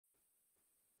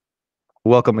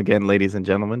Welcome again, ladies and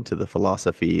gentlemen, to the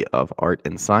Philosophy of Art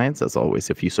and Science. As always,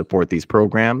 if you support these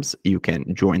programs, you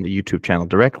can join the YouTube channel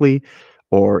directly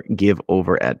or give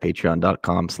over at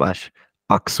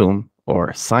patreon.com/Aksum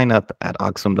or sign up at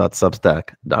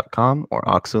aksum.substack.com or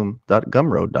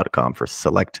aksum.gumroad.com for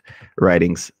select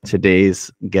writings.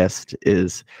 Today's guest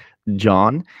is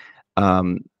John. A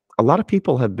lot of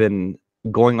people have been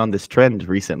going on this trend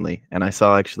recently, and I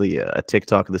saw actually a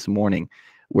TikTok this morning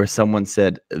where someone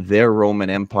said their Roman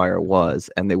Empire was,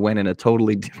 and they went in a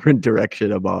totally different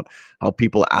direction about how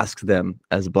people ask them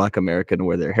as Black American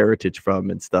where their heritage from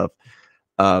and stuff.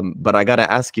 But I got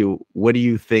to ask you, what do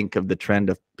you think of the trend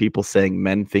of people saying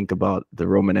men think about the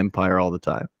Roman Empire all the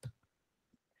time?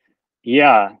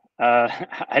 Yeah,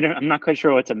 I'm not quite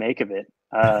sure what to make of it.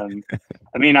 I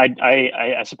mean,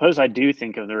 I suppose I do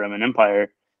think of the Roman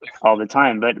Empire all the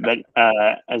time, but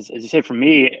as you say, for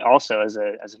me also as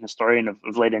an historian of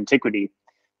late antiquity,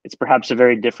 it's perhaps a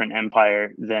very different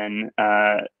empire than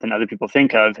other people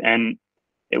think of. And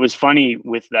it was funny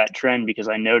with that trend because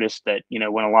I noticed that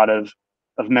when a lot of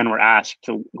men were asked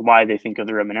to why they think of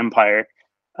the Roman Empire,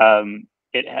 um,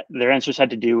 their answers had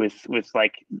to do with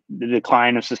like the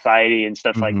decline of society and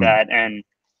stuff like Hmm. that. And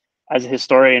as a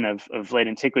historian of late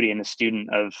antiquity and a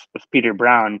student of Peter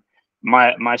Brown,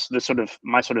 my sort of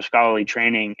scholarly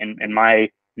training and my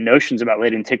notions about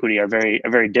late antiquity are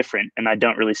very different, and I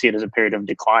don't really see it as a period of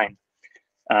decline.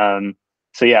 Um,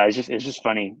 so yeah, it's just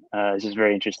funny. It's just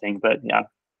very interesting. But yeah.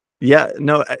 Yeah,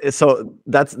 no, so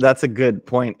that's a good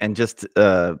point. And just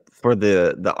for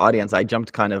the audience, I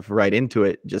jumped kind of right into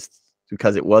it just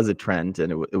because it was a trend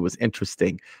and it was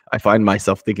interesting. I find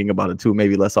myself thinking about it too,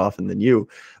 maybe less often than you.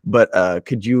 But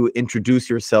could you introduce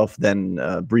yourself then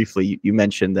briefly? You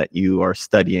mentioned that you are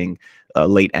studying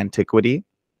late antiquity.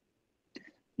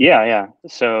 Yeah.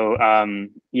 So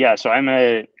I'm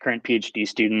a current PhD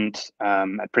student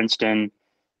at Princeton,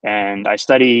 and I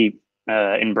study,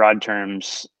 in broad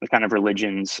terms, the kind of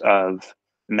religions of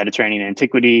Mediterranean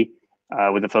antiquity,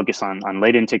 with a focus on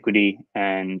late antiquity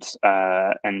and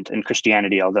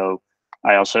Christianity. Although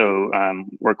I also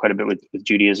work quite a bit with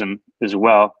Judaism as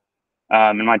well.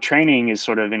 And my training is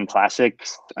sort of in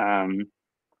classics, and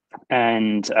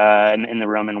in the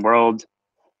Roman world.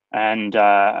 And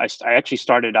I actually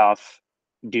started off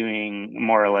doing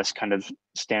more or less kind of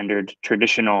standard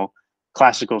traditional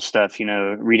classical stuff,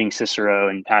 reading Cicero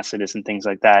and Tacitus and things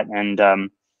like that. And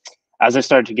as I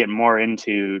started to get more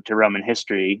into Roman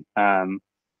history, I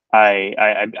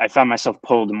found myself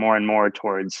pulled more and more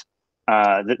towards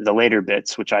the later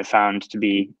bits, which I found to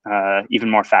be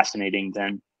even more fascinating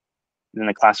than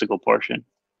the classical portion.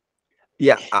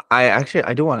 Yeah, I actually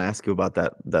I do want to ask you about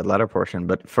that latter portion,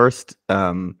 but first,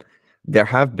 there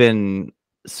have been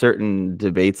certain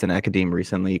debates in academia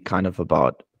recently, kind of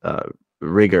about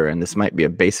rigor, and this might be a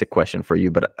basic question for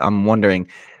you, but I'm wondering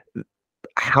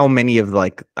how many of,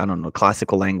 like, I don't know,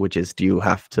 classical languages do you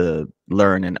have to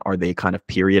learn, and are they kind of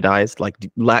periodized? Like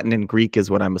Latin and Greek is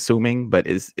what I'm assuming, but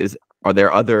is are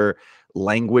there other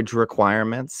language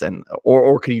requirements, and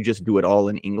or can you just do it all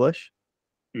in English?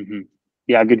 Hmm.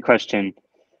 Yeah, good question.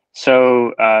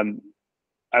 So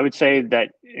I would say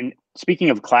that speaking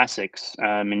of classics,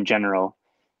 in general,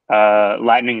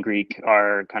 Latin and Greek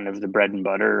are kind of the bread and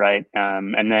butter, right?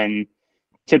 And then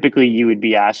typically you would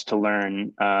be asked to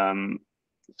learn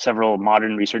several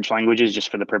modern research languages just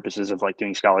for the purposes of like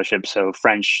doing scholarship. So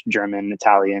French, German,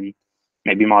 Italian,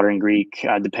 maybe modern Greek,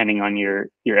 depending on your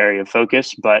area of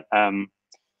focus. But for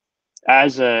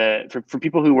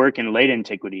people who work in late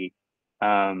antiquity,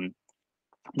 um,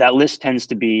 that list tends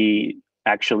to be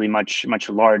actually much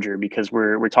larger because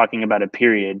we're talking about a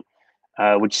period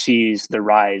which sees the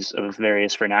rise of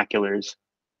various vernaculars.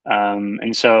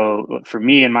 And so for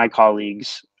me and my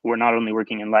colleagues, we're not only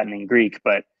working in Latin and Greek,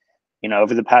 but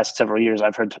over the past several years,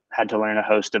 I've had to learn a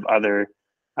host of other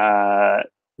uh,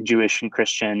 Jewish and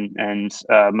Christian and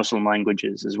Muslim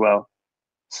languages as well.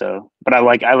 So, but I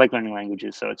like learning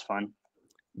languages, so it's fun.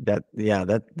 That yeah,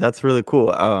 that's really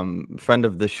cool. Friend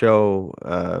of the show,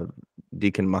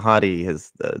 Deacon Mahadi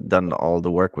has done all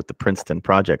the work with the Princeton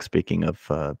project. Speaking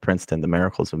of Princeton, the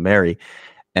Miracles of Mary,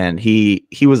 and he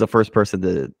was the first person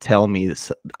to tell me this.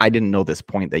 I didn't know this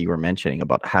point that you were mentioning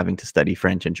about having to study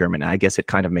French and German. I guess it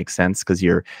kind of makes sense because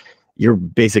you're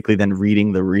basically then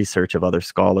reading the research of other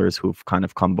scholars who've kind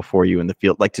of come before you in the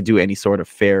field. Like, to do any sort of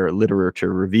fair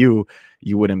literature review,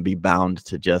 you wouldn't be bound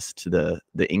to just the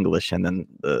English and then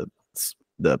the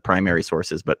primary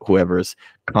sources, but whoever's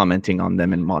commenting on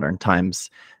them in modern times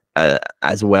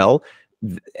as well.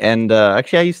 And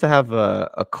actually, I used to have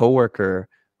a coworker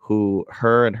who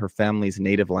her and her family's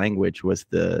native language was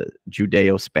the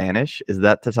Judeo-Spanish. Is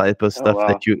that the type of Oh stuff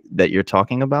wow. that you're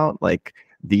talking about? Like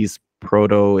these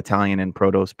Proto-Italian and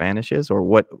Proto-Spanishes, or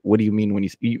what do you mean when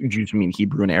you just mean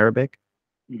Hebrew and Arabic?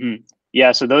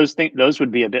 Yeah, so those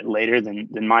would be a bit later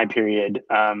than my period.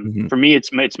 For me,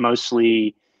 it's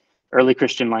mostly early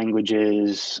Christian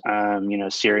languages,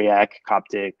 Syriac,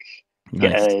 Coptic,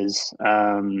 Nice.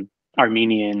 Ge'ez,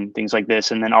 Armenian, things like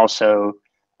this, and then also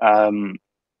um,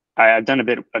 I've done a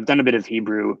bit of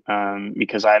Hebrew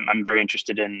because I'm very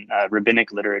interested in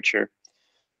rabbinic literature,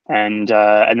 and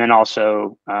then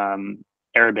also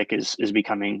Arabic is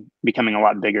becoming a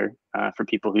lot bigger for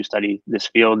people who study this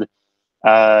field,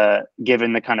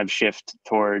 given the kind of shift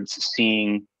towards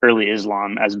seeing early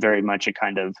Islam as very much a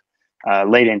kind of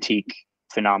late antique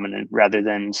phenomenon rather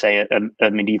than, say,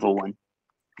 a medieval one.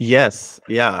 Yes,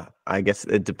 yeah. I guess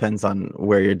it depends on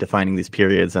where you're defining these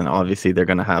periods, and obviously they're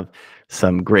going to have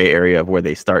some gray area of where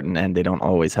they start and end. They don't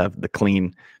always have the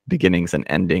clean beginnings and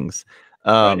endings.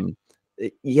 Right.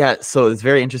 Yeah, so it's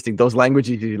very interesting. Those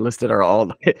languages you listed are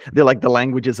all they're like the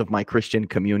languages of my Christian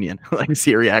communion, like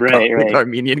Syriac, Right. Coptic, Right.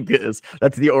 Armenian.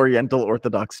 That's the Oriental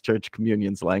Orthodox Church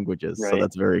communion's languages. So Right.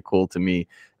 that's very cool to me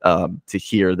to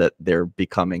hear that they're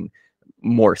becoming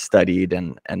more studied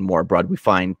and more broad. We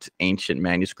find ancient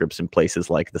manuscripts in places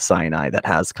like the Sinai that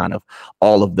has kind of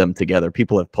all of them together.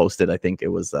 People have posted, I think it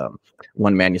was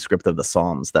one manuscript of the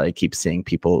Psalms that I keep seeing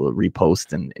people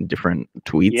repost in different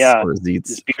tweets Yeah. or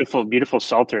This zeets. beautiful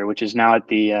Psalter, which is now at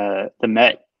the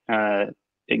Met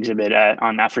exhibit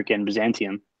on Africa and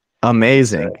Byzantium.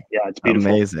 Amazing. Yeah, it's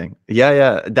beautiful. Amazing. Yeah,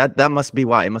 yeah. That must be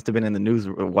why. It must have been in the news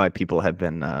why people have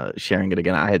been sharing it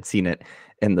again. I had seen it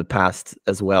in the past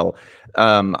as well.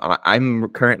 I'm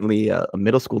currently a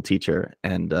middle school teacher,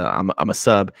 and I'm a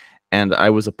sub. And I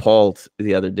was appalled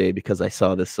the other day because I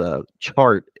saw this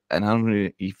chart, and I don't know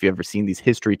if you've ever seen these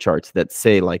history charts that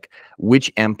say like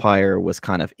which empire was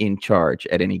kind of in charge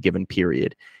at any given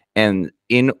period. And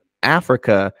in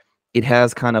Africa, it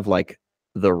has kind of like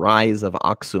the rise of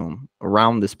Aksum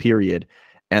around this period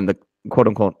and the quote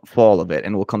unquote fall of it.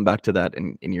 And we'll come back to that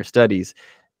in your studies.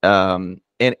 And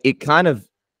it kind of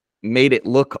made it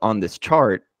look on this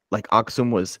chart like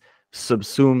Aksum was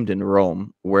subsumed in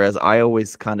Rome, whereas I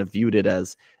always kind of viewed it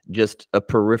as just a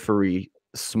periphery,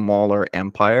 smaller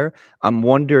empire. I'm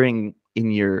wondering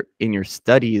in your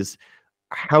studies,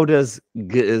 how does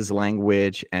Giz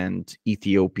language and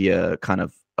Ethiopia kind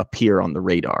of appear on the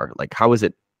radar? Like, how is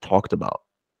it talked about?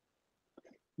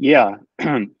 Yeah.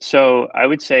 So I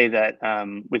would say that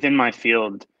within my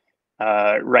field,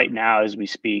 right now as we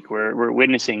speak, we're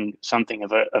witnessing something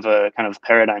of a kind of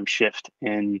paradigm shift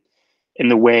in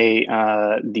the way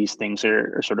these things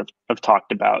are sort of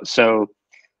talked about. So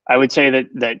I would say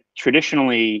that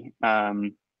traditionally,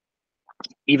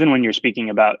 even when you're speaking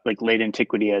about like late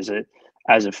antiquity as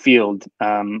a field,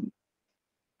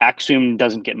 Aksum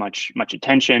doesn't get much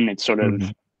attention. It's sort of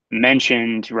Mhm.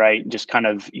 mentioned, right? Just kind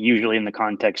of usually in the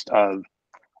context of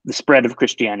the spread of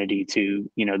Christianity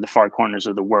to the far corners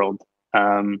of the world.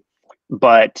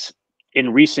 But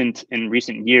in recent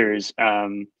years,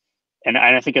 and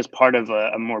I think as part of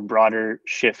a more broader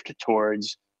shift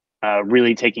towards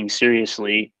really taking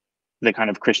seriously the kind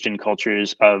of Christian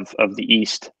cultures of the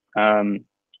East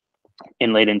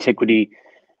in late antiquity,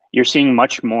 you're seeing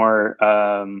much more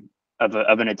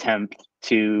of an attempt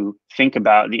to think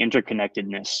about the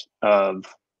interconnectedness of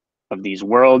these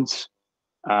worlds,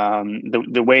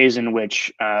 the ways in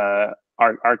which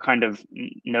our kind of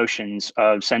notions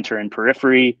of center and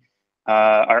periphery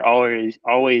are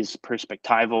always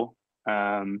perspectival,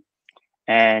 um,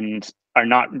 and are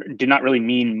not do not really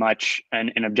mean much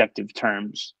in objective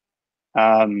terms.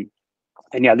 Um,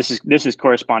 and yeah, this is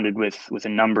corresponded with a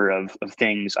number of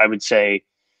things. I would say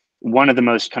one of the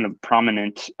most kind of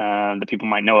prominent that people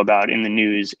might know about in the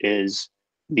news is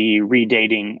the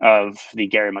redating of the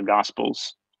Garima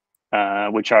Gospels,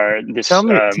 which are this. Tell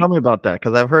me about that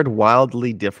because I've heard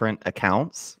wildly different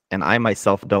accounts, and I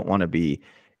myself don't want to be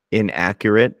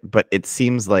inaccurate, but it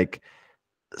seems like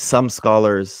some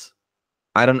scholars,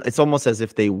 I don't, it's almost as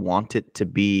if they want it to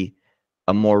be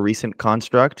a more recent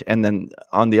construct, and then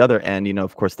on the other end,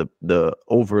 of course, the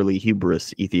overly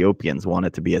hubris Ethiopians want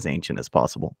it to be as ancient as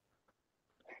possible.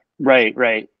 Right,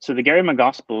 right. So the Garima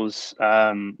Gospels,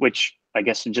 which I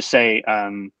guess to just say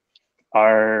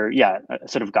are a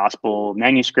sort of gospel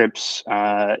manuscripts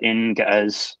in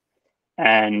Ge'ez,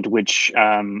 and which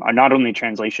are not only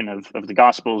translation of the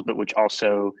Gospels, but which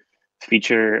also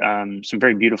feature some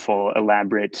very beautiful,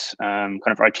 elaborate kind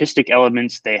of artistic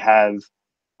elements. They have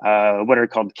what are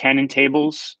called canon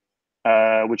tables,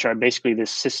 which are basically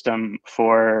this system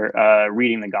for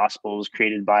reading the Gospels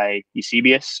created by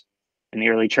Eusebius in the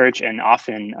early church, and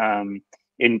often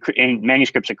in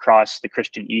manuscripts across the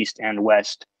Christian East and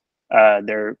West.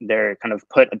 They're kind of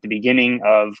put at the beginning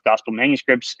of Gospel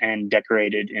manuscripts and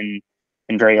decorated in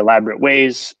very elaborate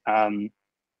ways.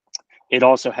 It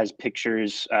also has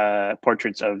pictures,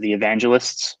 portraits of the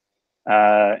evangelists,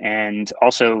 and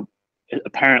also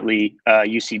apparently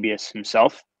Eusebius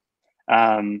himself.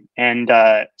 So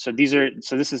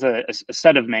this is a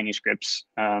set of manuscripts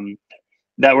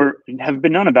that have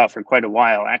been known about for quite a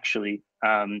while, actually,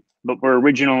 but were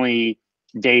originally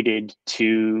dated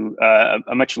to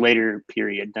a much later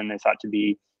period than they're thought to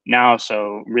be now.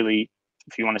 So really,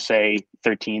 if you want to say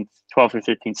 12th or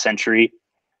 13th century.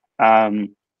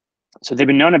 So they've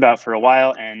been known about for a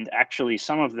while, and actually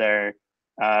some of their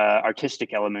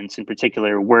artistic elements in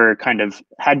particular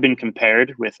had been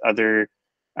compared with other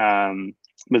kind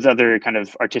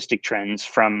of artistic trends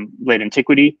from late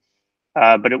antiquity.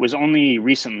 But it was only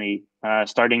recently,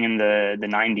 starting in the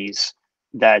 90s,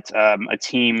 that a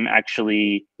team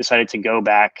actually decided to go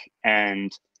back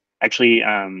and actually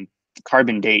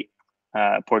carbon date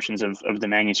portions of the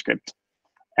manuscript.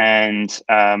 And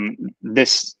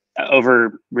this,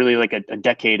 over really like a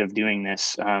decade of doing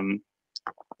this,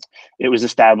 it was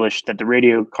established that the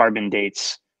radiocarbon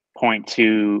dates point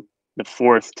to the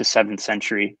 4th to 7th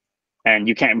century. And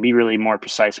you can't be really more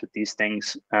precise with these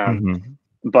things.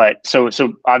 But so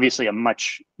obviously a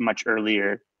much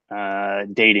earlier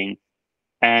dating,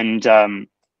 and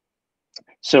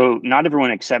so not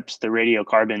everyone accepts the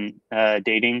radiocarbon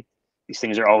dating. These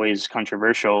things are always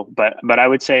controversial, but I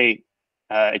would say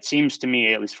it seems to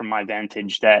me, at least from my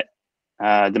vantage, that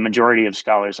the majority of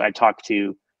scholars I talk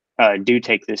to do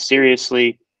take this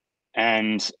seriously,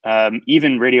 and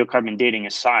even radiocarbon dating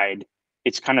aside,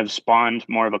 it's kind of spawned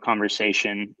more of a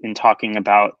conversation in talking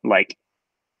about, like,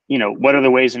 what are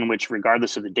the ways in which,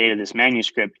 regardless of the date of this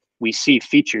manuscript, we see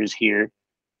features here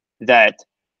that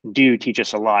do teach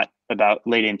us a lot about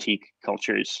late antique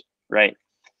cultures, right?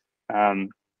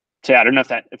 So I don't know if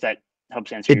that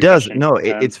helps answer It your does. question. No,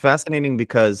 it's fascinating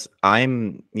because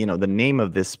the name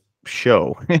of this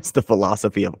show is The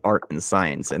Philosophy of Art and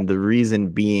Science. And the reason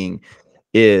being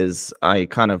is I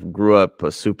kind of grew up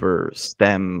a super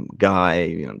STEM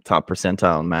guy, top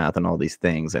percentile in math and all these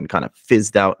things, and kind of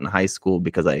fizzed out in high school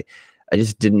because I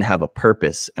just didn't have a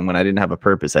purpose. And when I didn't have a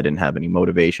purpose, I didn't have any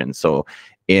motivation. So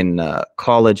in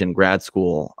college and grad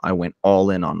school, I went all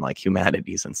in on like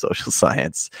humanities and social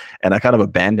science, and I kind of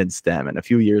abandoned STEM. And a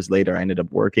few years later, I ended up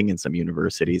working in some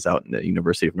universities out in the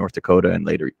University of North Dakota and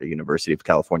later the University of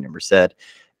California, Merced.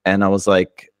 And I was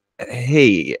like,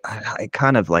 hey, I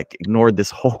kind of like ignored this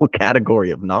whole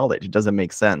category of knowledge. It doesn't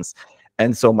make sense.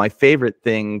 And so my favorite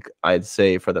thing, I'd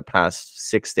say, for the past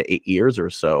 6 to 8 years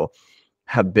or so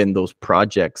have been those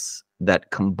projects that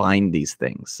combine these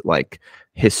things, like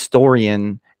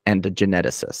historian and a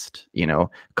geneticist,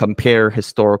 compare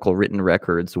historical written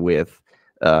records with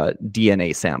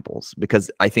DNA samples, because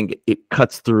I think it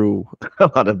cuts through a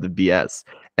lot of the BS.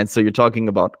 And so you're talking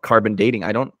about carbon dating.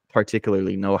 I don't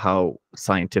particularly know how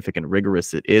scientific and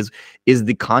rigorous it is. Is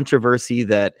the controversy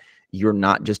that you're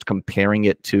not just comparing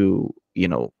it to,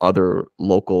 other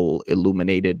local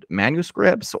illuminated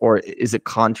manuscripts, or is it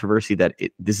controversy that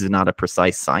this is not a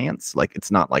precise science? Like,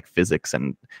 it's not like physics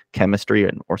and chemistry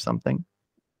or something?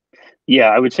 Yeah,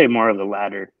 I would say more of the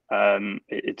latter.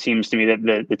 It seems to me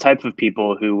that the type of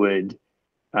people who would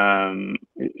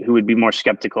be more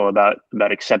skeptical about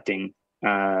accepting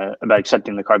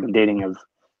the carbon dating of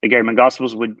the Gary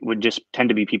Gospels would just tend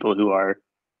to be people who are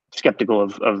skeptical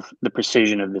of the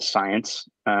precision of this science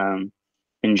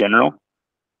in general.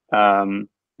 And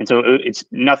so it's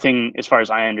nothing, as far as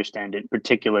I understand it,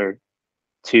 particular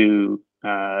to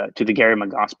the Gary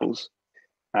Gospels.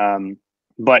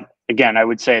 But again, I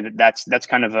would say that's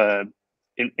kind of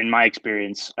in my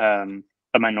experience, a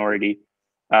minority.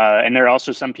 And there are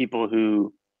also some people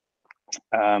who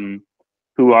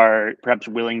are perhaps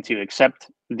willing to accept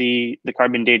the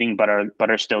carbon dating, but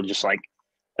are still just like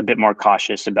a bit more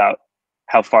cautious about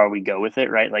how far we go with it,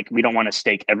 right? Like, we don't want to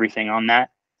stake everything on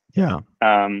that. Yeah.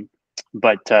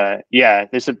 But yeah,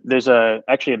 there's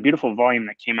actually a beautiful volume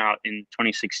that came out in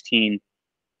 2016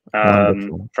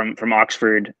 from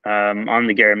Oxford on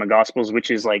the Gary Gospels,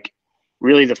 which is like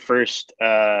really the first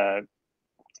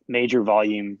major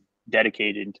volume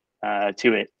dedicated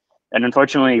to it. And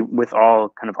unfortunately, with all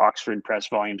kind of Oxford Press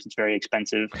volumes, it's very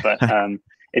expensive, but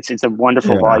it's a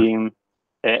wonderful volume.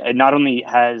 It not only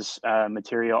has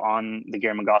material on the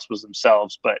Gary Gospels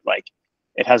themselves, but like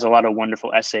it has a lot of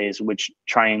wonderful essays which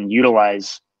try and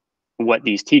utilize what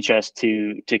these teach us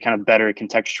to kind of better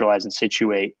contextualize and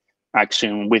situate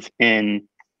Aksum within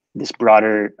this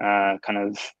broader kind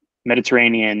of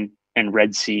Mediterranean and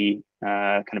Red Sea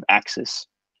kind of axis.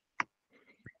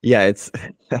 Yeah,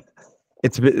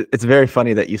 it's very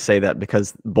funny that you say that,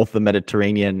 because both the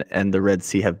Mediterranean and the Red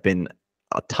Sea have been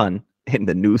a ton in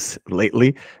the news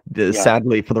lately.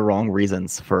 Sadly, for the wrong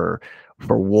reasons, for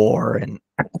war and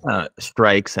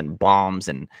strikes and bombs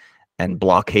and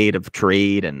blockade of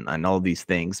trade and all these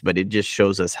things. But it just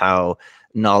shows us how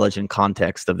knowledge and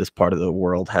context of this part of the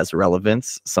world has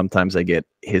relevance. Sometimes I get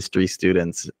history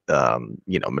students,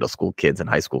 middle school kids and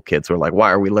high school kids who are like,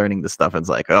 why are we learning this stuff? And it's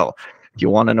like, oh, if you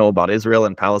want to know about Israel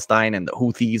and Palestine and the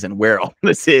Houthis and where all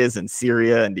this is, and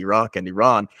Syria and Iraq and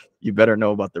Iran, you better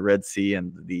know about the Red Sea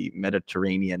and the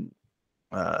Mediterranean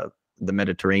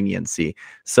Sea.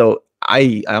 So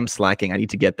I'm slacking. I need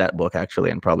to get that book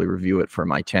actually and probably review it for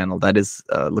my channel. That is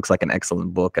looks like an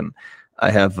excellent book. And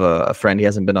I have a friend, he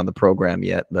hasn't been on the program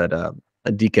yet, but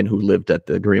a deacon who lived at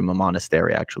the Grima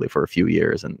Monastery actually for a few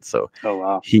years. And so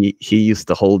he used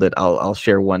to hold it. I'll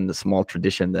share one small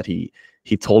tradition that he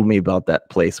told me about that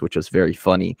place, which was very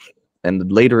funny.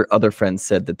 And later other friends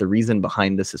said that the reason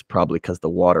behind this is probably because the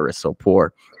water is so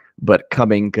poor. But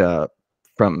coming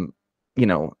from,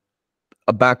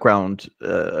 a background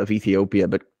of Ethiopia,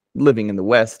 but living in the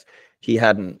West, he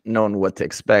hadn't known what to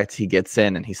expect. He gets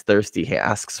in and he's thirsty. He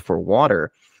asks for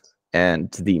water.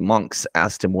 And the monks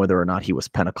asked him whether or not he was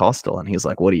Pentecostal. And he's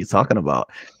like, what are you talking about?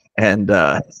 And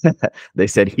they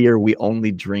said, here we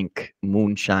only drink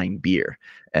moonshine beer.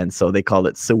 And so they call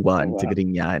it Suwa in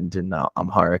Tigrinya, and in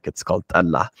Amharic it's called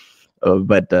Talla.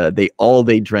 But all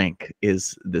they drank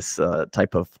is this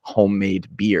type of homemade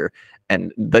beer.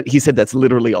 And he said that's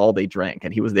literally all they drank.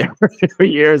 And he was there for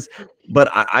years. But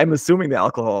I'm assuming the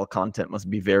alcohol content must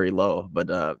be very low.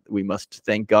 But we must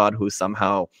thank God, who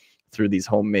somehow, through these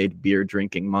homemade beer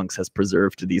drinking monks, has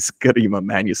preserved these Karima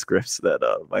manuscripts that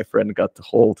my friend got to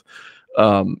hold.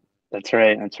 That's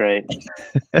right.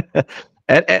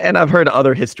 And I've heard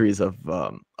other histories of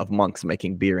monks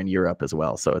making beer in Europe as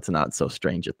well, so it's not so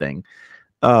strange a thing.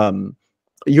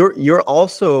 You're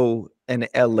also an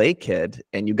LA kid,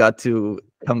 and you got to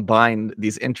combine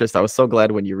these interests. I was so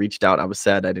glad when you reached out. I was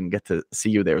sad I didn't get to see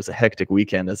you there. It was a hectic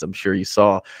weekend, as I'm sure you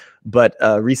saw. But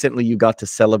recently you got to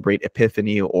celebrate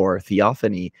Epiphany or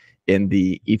Theophany in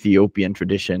the Ethiopian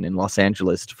tradition in Los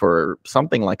Angeles for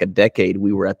something like a decade.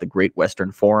 We were at the Great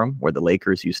Western Forum, where the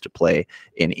Lakers used to play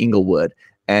in Inglewood.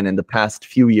 And in the past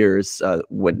few years,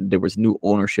 when there was new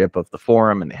ownership of the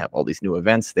forum and they have all these new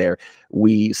events there,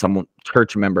 some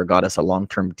church member got us a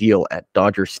long-term deal at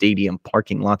Dodger Stadium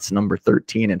parking lots number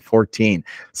 13 and 14.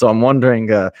 So I'm wondering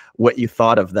what you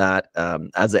thought of that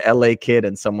as a LA kid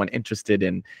and someone interested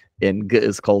in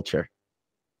Ge'ez culture.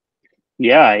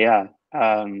 Yeah.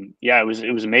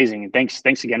 It was amazing. And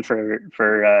thanks again for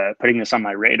putting this on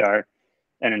my radar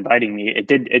and inviting me. It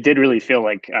did really feel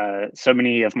like so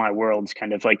many of my worlds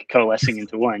kind of like coalescing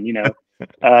into one,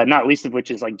 not least of which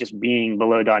is like just being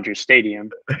below Dodger Stadium,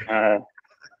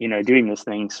 doing this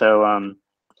thing. So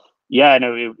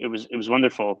it was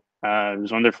wonderful. It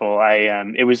was wonderful.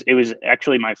 It was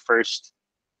actually my first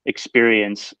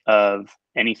experience of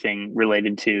anything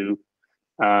related to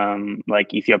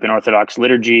like Ethiopian Orthodox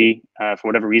liturgy. For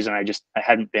whatever reason, I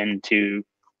hadn't been to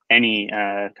any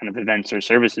kind of events or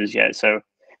services yet. So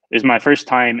it was my first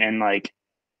time, and like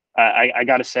I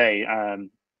gotta say,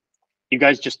 you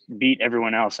guys just beat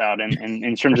everyone else out, and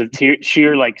in terms of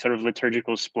sheer like sort of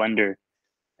liturgical splendor,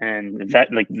 and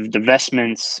that like the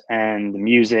vestments and the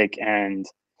music and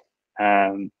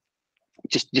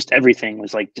just everything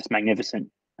was like just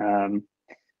magnificent.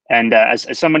 And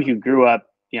as someone who grew up,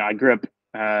 I grew up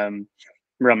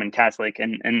Roman Catholic,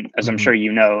 and as I'm sure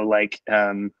you know, like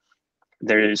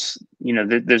there's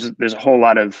a whole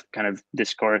lot of kind of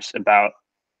discourse about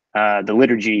the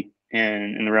liturgy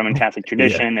in the Roman Catholic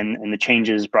tradition, and the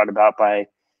changes brought about by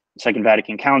the Second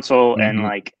Vatican Council. And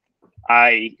like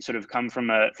I sort of come from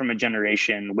a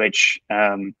generation which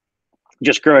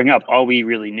just growing up, all we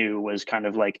really knew was kind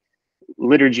of like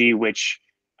liturgy, which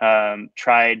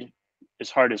tried as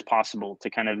hard as possible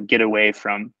to kind of get away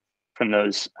from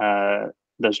those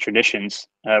traditions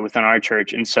within our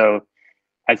church. And so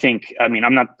I think, I mean,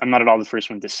 I'm not at all the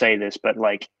first one to say this, but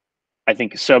like, I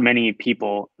think so many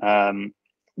people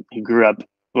who grew up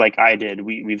like I did,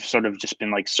 we've sort of just been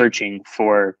like searching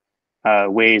for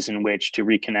ways in which to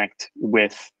reconnect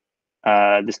with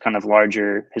this kind of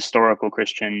larger historical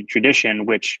Christian tradition,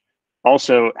 which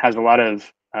also has a lot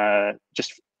of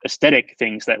just aesthetic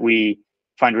things that we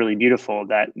find really beautiful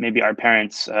that maybe our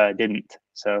parents didn't.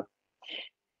 So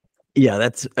Yeah,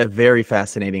 that's very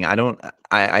fascinating. I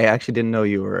actually didn't know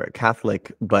you were a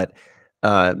Catholic, but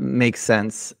makes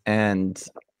sense. And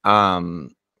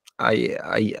um,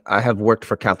 I have worked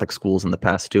for Catholic schools in the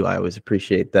past too. I always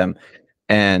appreciate them,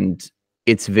 and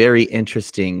it's very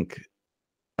interesting.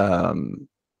 Um,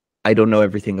 I don't know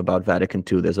everything about Vatican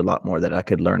II. There's a lot more that I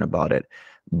could learn about it,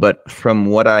 but from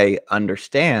what I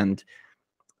understand,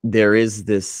 there is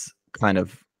this kind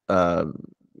of,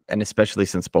 and especially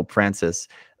since Pope Francis,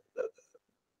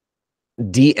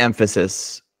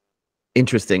 de-emphasis,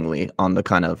 interestingly, on the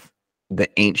kind of the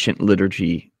ancient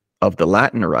liturgy of the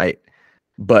Latin Rite.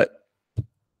 But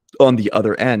on the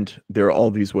other end, there are all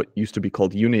these what used to be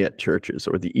called Uniate churches,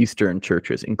 or the Eastern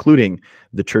churches, including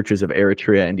the churches of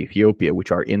Eritrea and Ethiopia,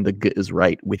 which are in the Ge'ez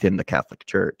Rite within the Catholic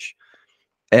Church.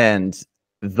 And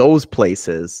those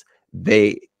places,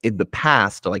 they, in the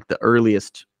past, like the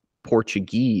earliest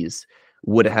Portuguese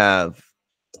would have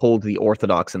told the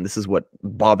Orthodox, and this is what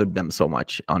bothered them so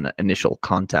much on initial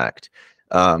contact.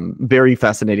 Very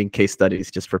fascinating case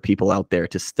studies just for people out there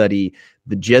to study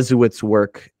the Jesuits'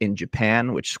 work in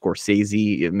Japan, which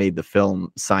Scorsese made the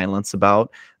film Silence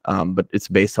about, but it's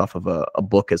based off of a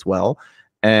book as well.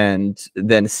 And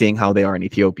then seeing how they are in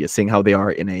Ethiopia, seeing how they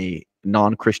are in a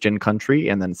non-Christian country,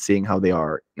 and then seeing how they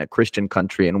are in a Christian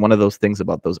country. And one of those things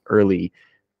about those early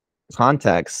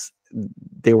contacts,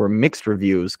 they were mixed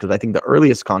reviews, because I think the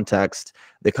earliest context,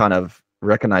 they kind of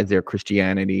recognized their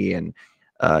Christianity, and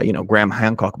Graham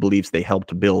Hancock believes they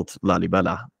helped build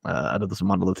Lalibela out of those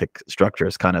monolithic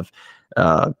structures, kind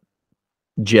of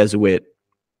Jesuit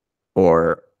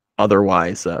or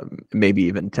otherwise, maybe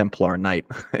even Templar Knight,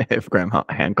 if Graham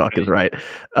Hancock is right,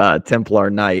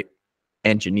 Templar Knight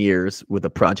engineers, with a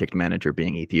project manager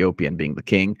being Ethiopian, being the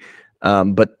king.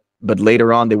 But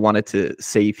later on, they wanted to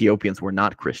say Ethiopians were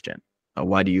not Christian.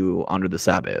 Why do you honor the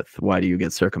Sabbath? Why do you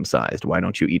get circumcised? Why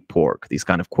don't you eat pork? These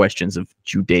kind of questions of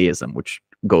Judaism, which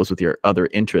goes with your other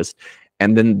interest.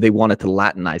 And then they wanted to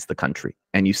Latinize the country.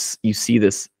 And you see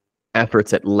this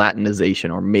efforts at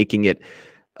Latinization, or making it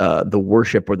the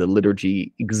worship or the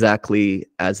liturgy exactly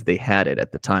as they had it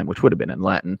at the time, which would have been in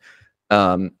Latin,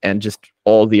 and just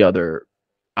all the other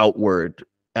outward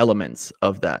elements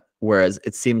of that. Whereas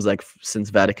it seems like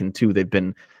since Vatican II, they've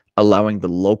been allowing the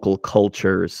local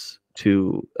cultures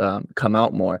to come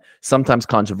out more. Sometimes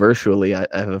controversially, I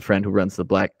have a friend who runs the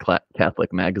Black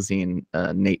Catholic magazine,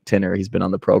 Nate Tinner. He's been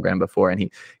on the program before,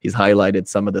 and he's highlighted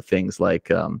some of the things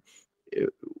like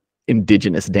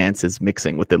indigenous dances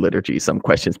mixing with the liturgy. Some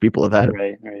questions people have had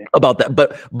Right. about that,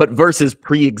 but versus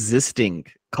pre-existing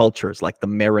cultures like the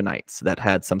Maronites that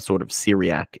had some sort of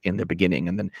Syriac in the beginning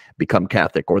and then become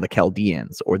Catholic, or the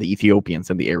Chaldeans, or the Ethiopians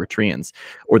and the Eritreans,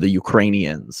 or the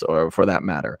Ukrainians, or for that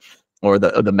matter, or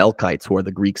the Melkites, who are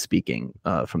the Greek speaking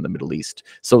from the Middle East.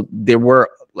 So there were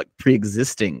like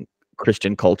pre-existing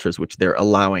Christian cultures which they're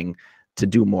allowing to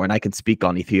do more. And I can speak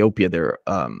on Ethiopia. There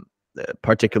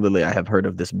particularly, I have heard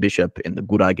of this bishop in the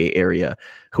Gurage area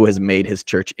who has made his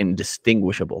church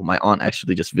indistinguishable. My aunt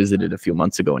actually just visited a few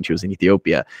months ago, and she was in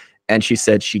Ethiopia, and she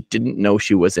said she didn't know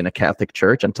she was in a Catholic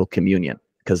church until communion,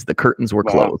 because the curtains were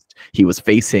closed. He was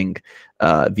facing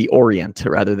the Orient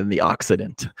rather than the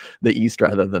Occident, the East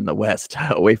rather than the West,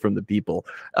 away from the people.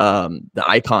 The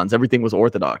icons, everything was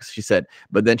Orthodox, she said.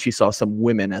 But then she saw some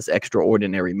women as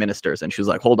extraordinary ministers, and she was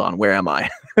like, "Hold on, where am I?"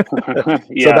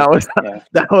 Yeah. So that was Yeah.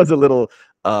 that was a little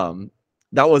a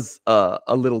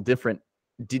little different.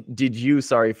 Did you,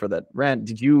 sorry for that rant,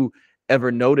 did you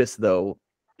ever notice though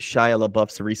Shia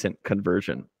LaBeouf's recent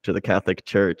conversion to the Catholic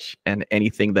Church, and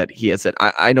anything that he has said?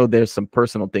 I know there's some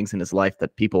personal things in his life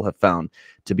that people have found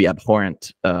to be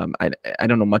abhorrent. I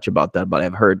don't know much about that, but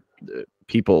I've heard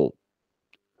people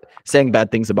saying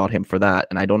bad things about him for that,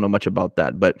 and I don't know much about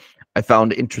that. But I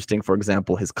found interesting, for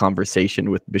example, his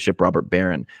conversation with Bishop Robert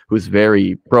Barron, who's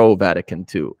very pro Vatican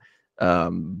II,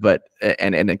 but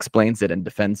and explains it and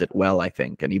defends it well, I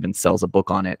think, and even sells a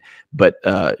book on it. But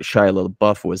Shia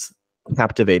LaBeouf was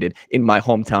captivated in my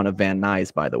hometown of Van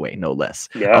Nuys, by the way, no less,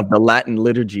 Yeah. of the Latin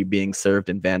liturgy being served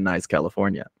in Van Nuys,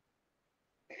 California.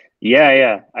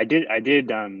 Yeah. I did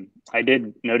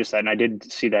notice that, and I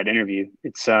did see that interview.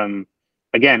 It's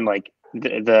again, like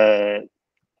the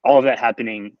all of that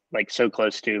happening like so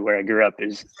close to where I grew up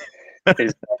is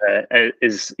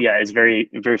very,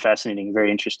 very fascinating,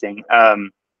 very interesting.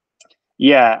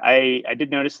 Yeah, I did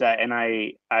notice that, and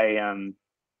I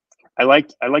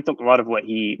liked a lot of what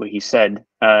he said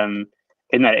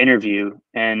in that interview.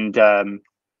 And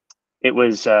it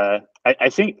was I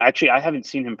think actually I haven't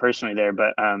seen him personally there,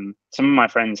 but some of my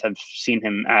friends have seen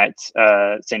him at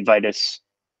St. Vitus,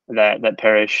 that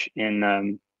parish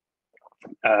in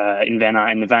in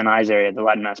the Van Nuys area, the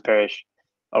Latin Mass parish,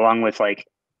 along with like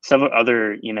several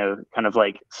other, you know, kind of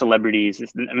like celebrities.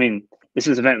 I mean, this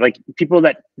is event like people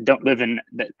that don't live in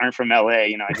that aren't from LA.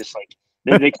 You know, I just like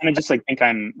they kind of just like think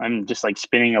I'm just like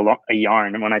spinning a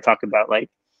yarn when I talk about like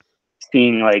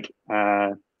seeing like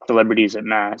celebrities at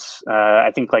mass.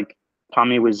 I think like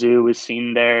Tommy Wiseau was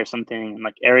seen there or something, and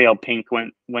like Ariel Pink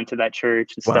went to that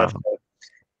church and stuff.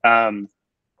 Wow.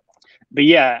 But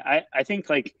yeah, I think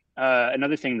like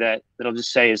another thing that I'll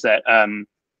just say is that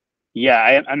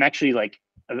yeah, I'm actually like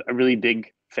a really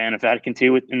big fan of Vatican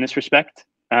II in this respect,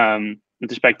 with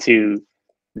respect to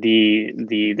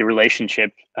the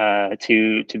relationship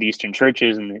to the Eastern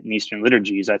churches and the Eastern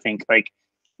liturgies. I think like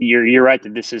you're right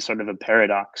that this is sort of a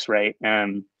paradox, right?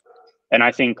 And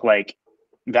I think like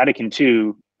Vatican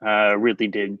II really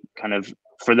did kind of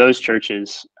for those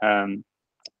churches and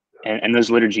those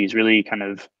liturgies really kind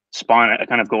of spawn a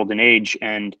kind of golden age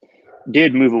and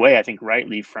did move away, I think,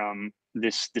 rightly from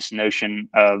this notion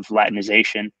of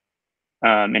Latinization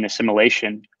and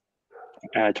assimilation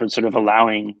towards sort of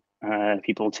allowing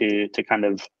people to kind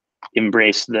of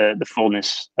embrace the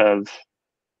fullness of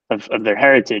their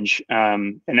heritage.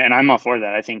 And I'm all for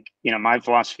that. I think, you know, my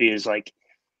philosophy is like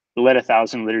let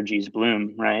 1,000 liturgies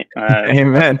bloom, right?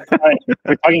 Amen.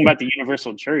 We're talking about the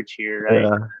universal church here, right?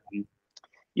 Yeah.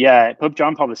 Yeah, Pope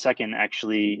John Paul II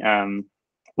actually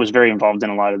was very involved in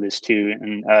a lot of this too,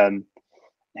 and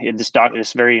he had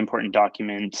this very important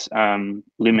document,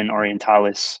 Lumen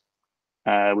Orientalis,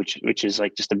 which is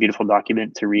like just a beautiful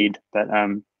document to read. But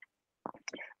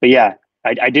yeah,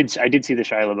 I did see the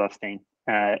Shia LaBeouf thing,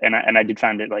 and I did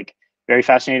find it like very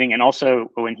fascinating. And also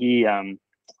when he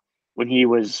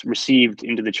was received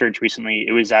into the church recently,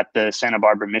 it was at the Santa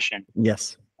Barbara Mission.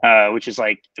 Yes. Which is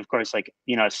like, of course, like,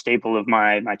 you know, a staple of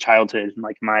my childhood and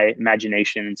like my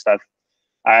imagination and stuff.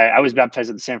 I was baptized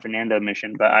at the San Fernando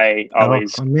Mission, but I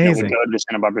always would go to the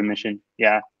Santa Barbara Mission.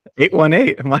 Yeah.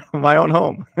 818, my own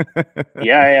home.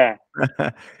 Yeah.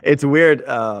 It's weird.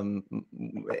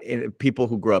 People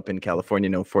who grew up in California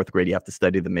know 4th grade you have to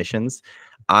study the missions.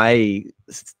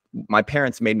 My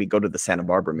parents made me go to the Santa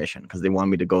Barbara Mission because they wanted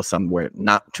me to go somewhere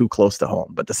not too close to home.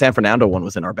 But the San Fernando one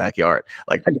was in our backyard.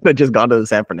 Like I could have just gone to the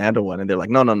San Fernando one, and they're like,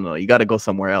 no, you got to go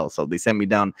somewhere else. So they sent me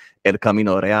down El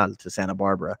Camino Real to Santa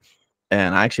Barbara.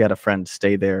 And I actually had a friend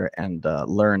stay there and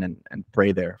learn and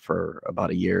pray there for about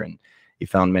a year. And he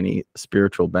found many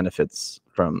spiritual benefits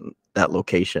from that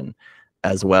location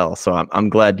as well. So I'm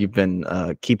glad you've been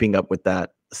keeping up with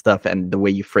that stuff and the way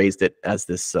you phrased it as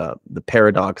this the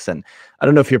paradox. And I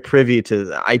don't know if you're privy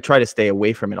to, I try to stay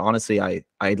away from it. Honestly, I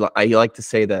like to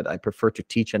say that I prefer to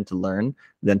teach and to learn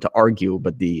than to argue,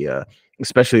 but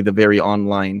especially the very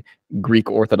online Greek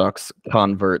Orthodox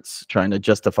converts trying to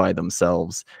justify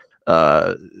themselves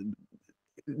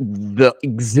the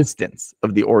existence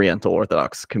of the Oriental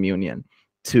Orthodox communion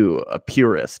to a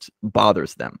purist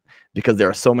bothers them because there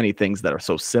are so many things that are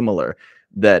so similar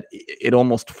that it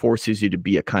almost forces you to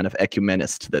be a kind of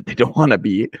ecumenist that they don't want to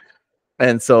be.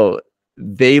 And so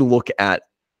they look at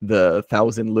the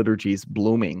 1,000 liturgies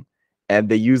blooming and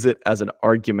they use it as an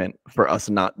argument for us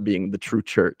not being the true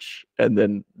church. And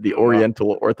then the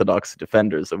Oriental Orthodox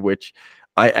defenders, of which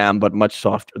I am, but much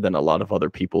softer than a lot of other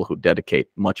people who dedicate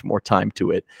much more time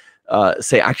to it,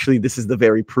 say, actually, this is the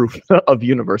very proof of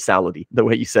universality, the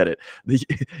way you said it.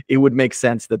 It would make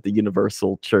sense that the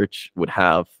universal church would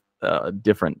have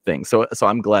different things. So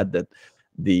I'm glad that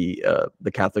the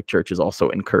Catholic Church is also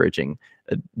encouraging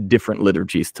different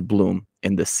liturgies to bloom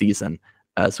in this season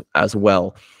as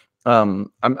well. I'm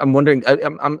wondering,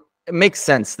 it makes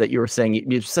sense that you were saying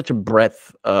there's such a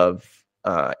breadth of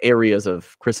areas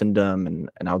of Christendom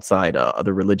and outside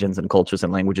other religions and cultures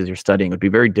and languages you're studying. It would be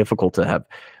very difficult to have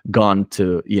gone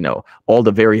to, all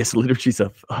the various liturgies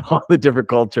of all the different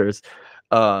cultures.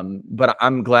 But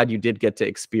I'm glad you did get to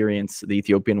experience the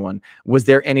Ethiopian one. Was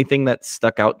there anything that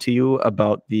stuck out to you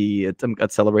about the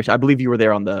celebration? I believe you were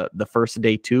there on the first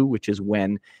day too, which is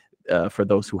when, for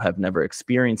those who have never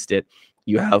experienced it,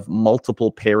 you have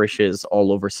multiple parishes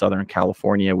all over Southern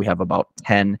California. We have about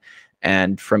 10.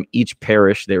 And from each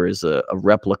parish, there is a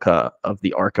replica of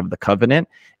the Ark of the Covenant.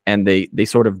 And they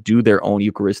sort of do their own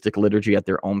Eucharistic liturgy at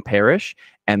their own parish.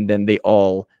 And then they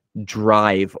all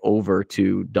drive over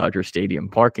to Dodger Stadium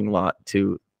parking lot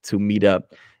to meet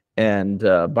up. And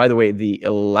by the way, the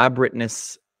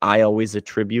elaborateness I always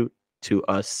attribute to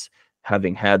us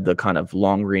having had the kind of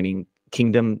long-reigning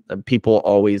kingdom. People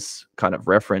always kind of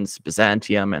reference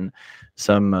Byzantium, and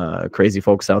some crazy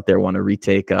folks out there want to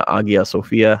retake Hagia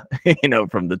Sophia,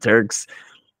 from the Turks.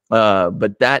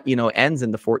 But that, ends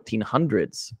in the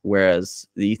 1400s, whereas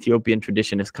the Ethiopian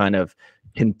tradition is kind of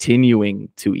continuing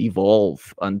to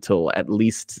evolve until at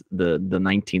least the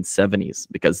 1970s,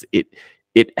 because it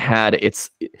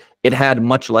had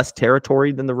much less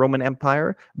territory than the Roman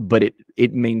Empire, but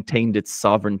it maintained its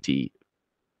sovereignty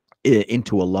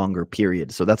into a longer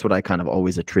period. So that's what I kind of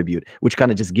always attribute, which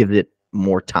kind of just gives it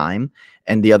more time.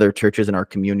 And the other churches in our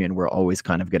communion were always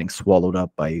kind of getting swallowed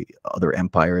up by other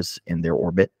empires in their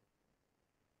orbit.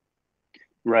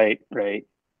 Right.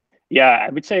 Yeah, I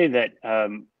would say that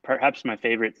perhaps my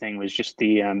favorite thing was just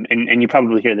the and you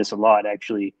probably hear this a lot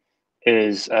actually,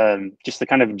 is just the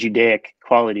kind of Judaic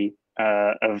quality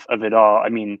of it all. I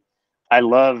mean, I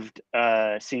loved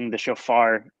seeing the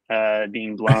shofar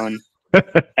being blown,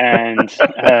 and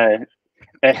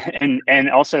and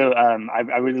also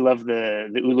I really love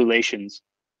the ululations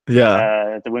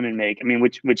that the women make. I mean,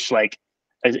 which like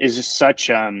is just such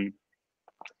an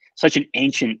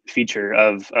ancient feature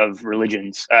of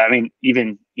religions. I mean,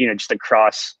 even just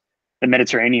across the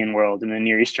Mediterranean world and the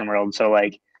Near Eastern world. So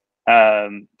like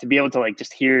to be able to like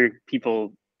just hear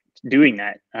people doing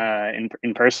that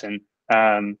in person.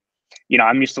 I'm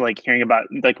used to like hearing about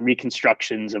like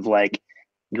reconstructions of like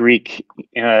Greek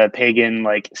pagan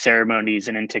like ceremonies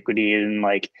in antiquity, and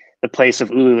like the place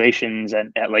of ululations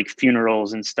at like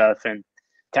funerals and stuff, and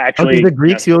to actually did the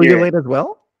Greeks ululate as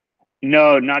well?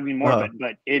 No, not anymore.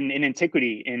 But in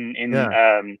antiquity, in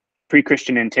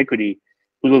pre-Christian antiquity,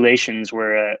 ululations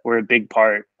were a big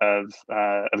part of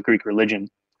Greek religion.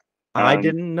 I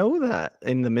didn't know that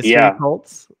in the mystery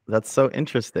cults. That's so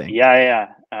interesting. Yeah.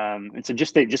 And so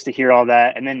just to hear all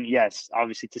that, and then yes,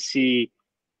 obviously to see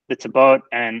the Tabot,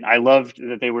 and I loved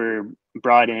that they were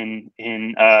brought in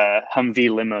Humvee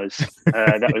limos.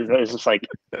 That was just like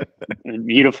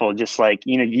beautiful. Just like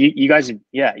you guys,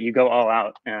 you go all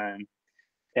out, and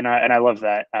I love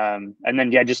that. And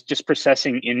then just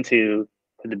processing into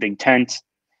the big tent,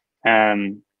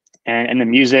 and the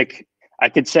music. I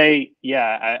could say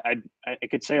I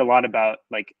could say a lot about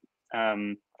like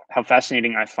how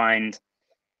fascinating I find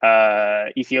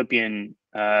Ethiopian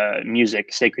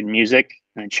music, sacred music,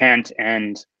 and chant,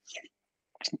 and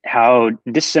how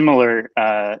dissimilar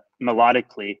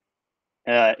melodically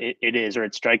it is, or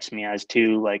it strikes me as,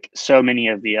 to like so many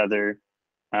of the other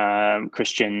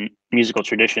Christian musical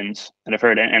traditions that I've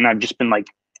heard, and I've just been like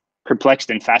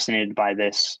perplexed and fascinated by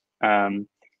this, and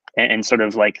sort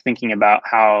of like thinking about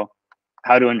how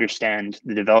to understand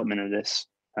the development of this.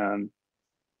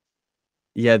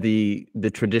 Yeah, the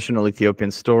traditional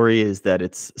Ethiopian story is that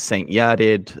it's Saint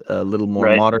Yared. A little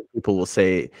more modern people will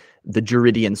say the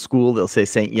Jeridian school. They'll say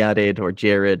Saint Yared or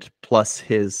Jared plus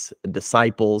his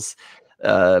disciples.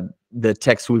 The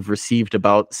texts we've received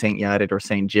about Saint Yared or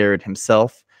Saint Jared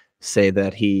himself say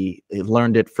that he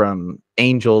learned it from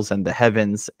angels and the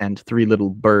heavens and three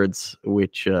little birds,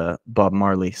 which Bob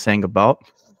Marley sang about.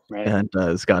 And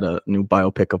it's got a new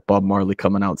biopic of Bob Marley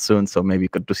coming out soon, so maybe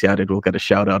Kudus Yared will get a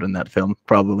shout out in that film.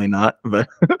 Probably not, but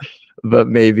but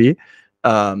maybe.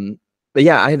 But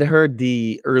yeah, I had heard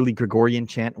the early Gregorian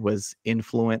chant was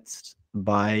influenced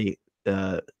by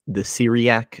the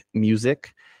Syriac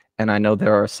music, and I know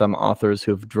there are some authors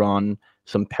who have drawn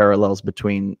some parallels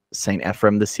between Saint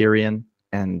Ephrem the Syrian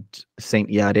and Saint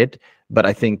Yared, but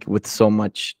I think with so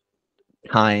much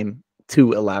time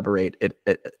to elaborate,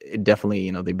 it definitely,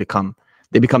 they become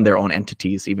their own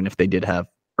entities, even if they did have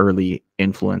early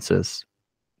influences.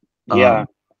 I'd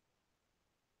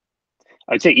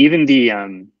say even the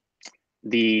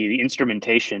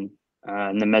instrumentation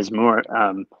and the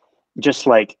mezmur, just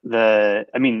like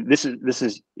this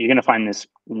is you're gonna find this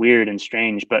weird and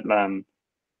strange, but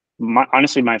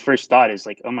honestly, my first thought is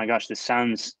like, oh my gosh, this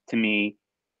sounds to me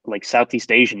like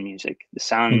Southeast Asian music. This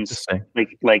sounds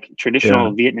like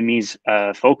traditional Vietnamese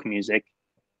folk music,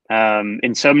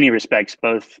 in so many respects,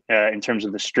 both in terms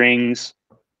of the strings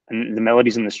and the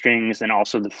melodies and the strings, and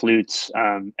also the flutes,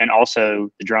 and also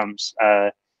the drums.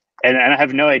 And I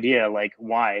have no idea like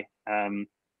why,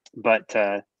 but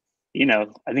I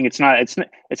think it's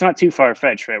not too far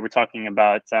fetched, right? We're talking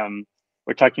about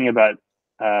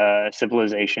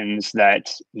civilizations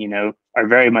that are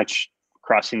very much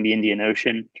crossing the Indian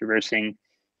Ocean, traversing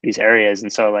these areas,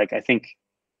 and so like I think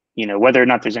whether or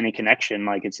not there's any connection,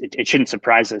 like it shouldn't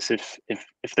surprise us if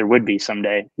there would be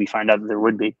someday. We find out that there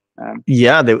would be.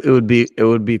 It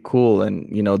would be cool, and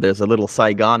there's a little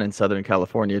Saigon in Southern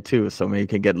California too, so maybe you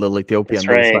can get little Ethiopia and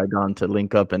little Saigon to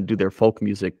link up and do their folk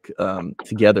music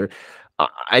together.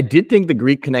 I did think the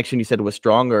Greek connection you said was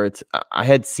stronger. I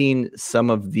had seen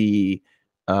some of the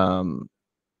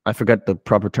I forgot the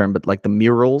proper term, but like the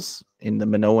murals in the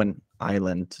Minoan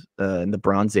island in the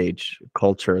Bronze Age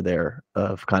culture there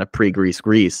of kind of pre-Greece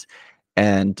Greece,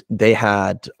 and they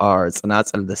had our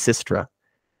Tsanats and the Sistra,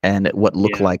 and what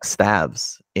look Yeah. like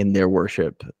staves in their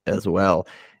worship as well.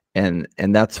 And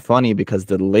that's funny because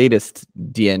the latest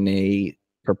DNA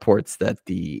purports that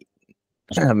the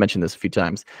I've mentioned this a few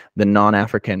times, the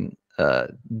non-African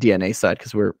DNA side,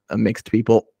 because we're a mixed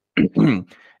people,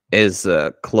 is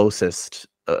closest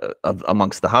of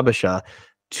amongst the Habesha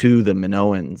to the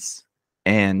Minoans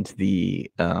and the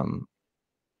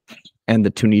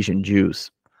Tunisian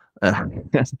Jews, uh,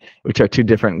 which are two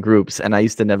different groups. And I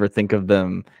used to never think of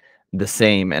them the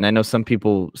same. And I know some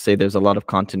people say there's a lot of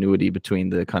continuity between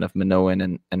the kind of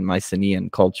Minoan and Mycenaean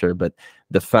culture, but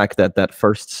the fact that that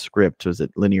first script, was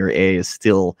it Linear A, is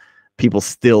still, people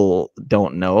still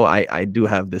don't know. I do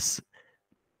have this,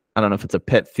 I don't know if it's a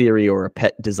pet theory or a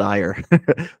pet desire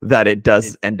that it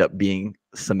does end up being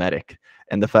Semitic.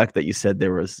 And the fact that you said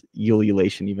there was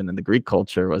ululation even in the Greek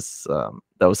culture was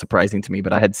that was surprising to me.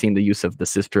 But I had seen the use of the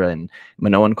sistra in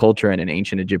Minoan culture and in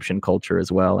ancient Egyptian culture as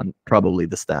well, and probably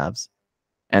the staves.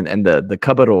 And the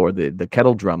kabaro, or the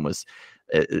kettle drum, was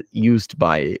used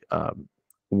by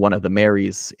one of the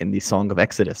Marys in the Song of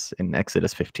Exodus in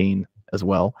Exodus 15 as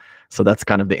well. So that's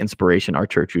kind of the inspiration our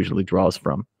church usually draws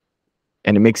from.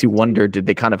 And it makes you wonder, did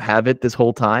they kind of have it this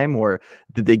whole time, or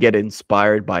did they get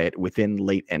inspired by it within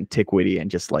late antiquity and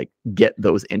just like get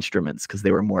those instruments because they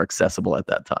were more accessible at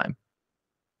that time?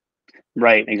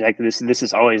 Right, exactly. This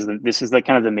is always this is the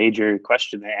kind of the major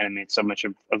question that animates so much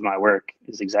of my work,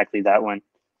 is exactly that one.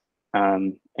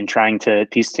 And trying to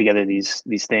piece together these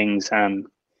things,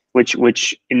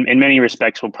 which in many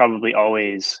respects will probably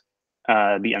always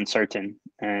be uncertain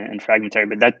and fragmentary,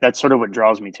 but that's sort of what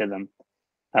draws me to them.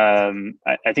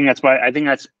 I think that's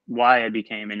why I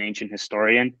became an ancient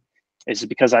historian, is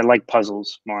because I like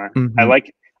puzzles more. Mm-hmm.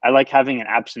 I like having an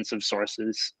absence of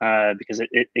sources, because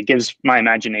it gives my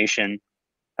imagination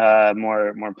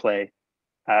more play.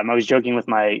 I was joking with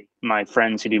my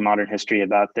friends who do modern history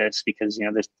about this, because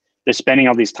they're spending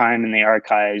all these time in the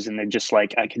archives, and they're just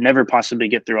like, I can never possibly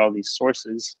get through all these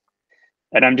sources.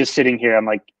 And I'm just sitting here, I'm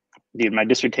like, dude, my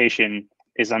dissertation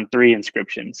is on 3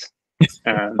 inscriptions.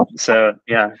 So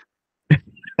yeah.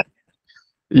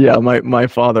 Yeah, my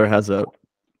father has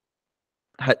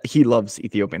he loves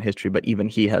Ethiopian history, but even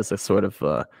he has a sort of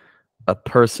a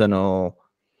personal,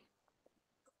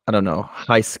 I don't know,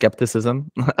 high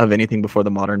skepticism of anything before the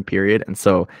modern period. And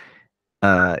so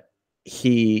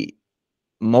he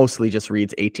mostly just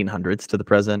reads 1800s to the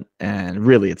present, and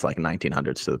really it's like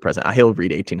 1900s to the present. He'll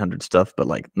read 1800 stuff, but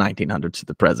like 1900s to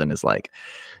the present is like,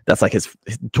 that's like his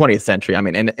 20th century. I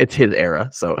mean, and it's his era.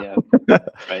 So Yeah,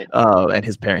 right. and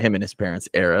him and his parents'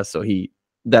 era. So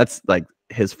that's like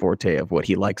his forte of what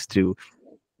he likes to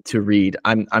read.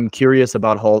 I'm curious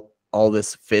about how all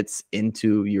this fits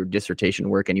into your dissertation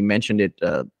work, and you mentioned it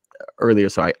earlier,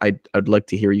 so I'd like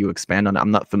to hear you expand on it. I'm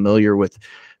not familiar with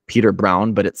Peter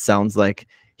Brown, but it sounds like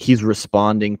he's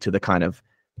responding to the kind of,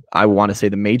 I want to say,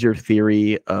 the major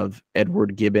theory of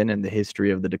Edward Gibbon and the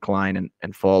history of the decline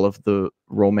and fall of the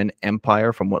Roman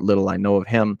Empire, from what little I know of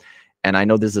him. And I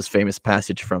know there's this famous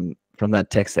passage from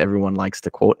that text everyone likes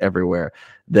to quote everywhere,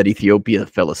 that Ethiopia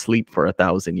fell asleep for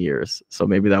 1,000 years. So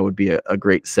maybe that would be a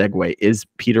great segue. Is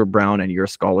Peter Brown and your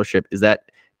scholarship, is that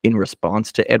in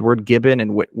response to Edward Gibbon?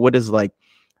 And what is, like,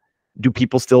 do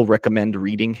people still recommend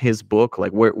reading his book?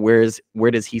 Like,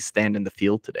 where does he stand in the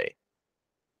field today?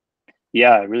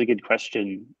 Yeah, really good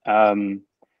question. I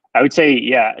would say,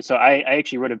 yeah. So I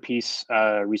actually wrote a piece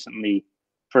recently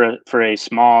for a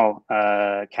small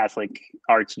Catholic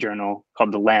arts journal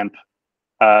called The Lamp.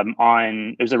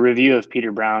 On It was a review of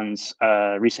Peter Brown's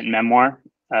recent memoir.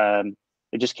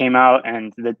 It just came out,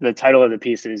 and the title of the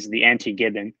piece is "The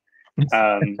Anti-Gibbon,"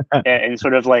 and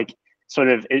sort of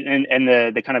and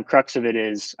the kind of crux of it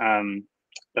is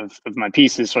of my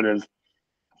piece is sort of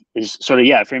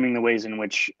yeah, framing the ways in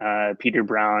which Peter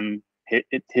Brown,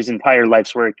 his entire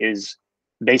life's work is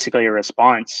basically a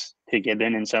response to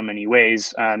Gibbon in so many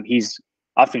ways. He's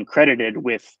often credited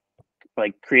with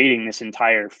like creating this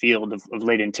entire field of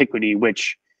late antiquity,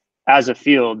 which as a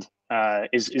field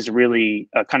is really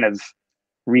a kind of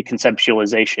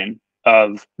reconceptualization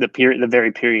of the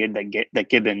very period that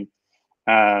Gibbon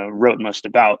wrote most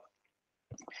about.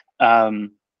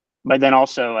 But then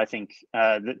also, I think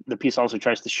the piece also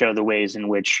tries to show the ways in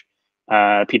which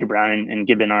Peter Brown and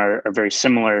Gibbon are very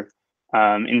similar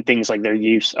in things like their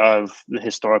use of the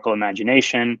historical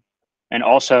imagination, and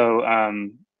also,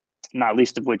 not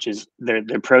least of which is their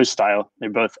prose style. They're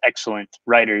both excellent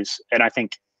writers, and I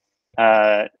think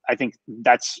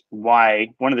that's why,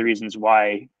 one of the reasons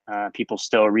why people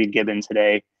still read Gibbon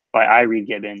today, why I read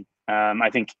Gibbon. I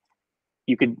think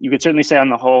you could certainly say on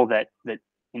the whole that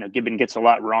Gibbon gets a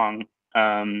lot wrong,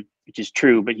 which is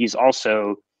true, but he's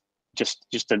also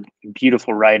just a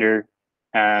beautiful writer,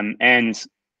 and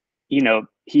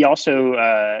he also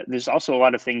there's also a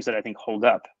lot of things that I think hold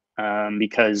up,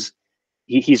 because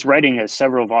he's writing a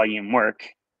several volume work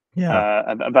Yeah.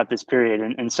 about this period,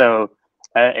 and so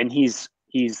and he's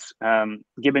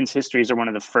Gibbon's histories are one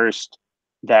of the first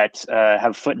that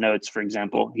have footnotes. For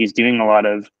example, he's doing a lot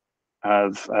of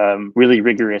really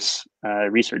rigorous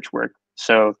research work.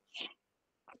 So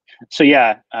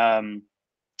yeah,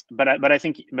 but I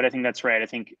think that's right. I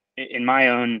think in my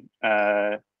own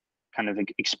kind of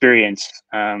experience,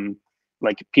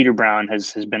 like Peter Brown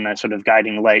has been a sort of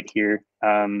guiding light here,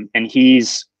 and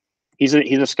he's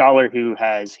a scholar who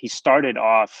he started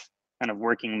off kind of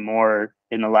working more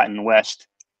in the Latin West,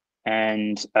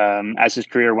 and as his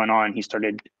career went on, he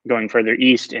started going further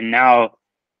east, and now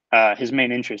his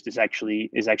main interest is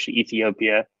actually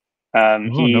Ethiopia. Oh,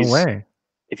 no He's way.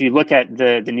 If you look at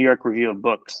the New York Review of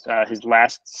Books, his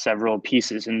last several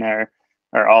pieces in there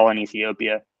are all in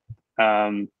Ethiopia.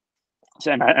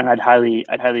 So, and I'd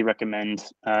highly recommend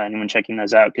anyone checking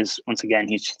those out, because once again,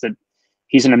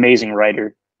 he's an amazing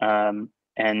writer.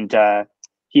 And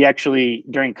he actually,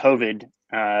 during COVID,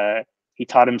 he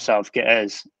taught himself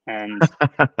Ge'ez, and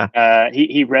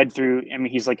he read through. I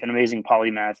mean, he's like an amazing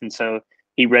polymath, and so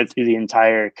he read through the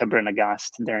entire Kabr Nagast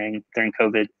during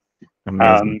COVID.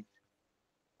 Amazing.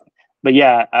 But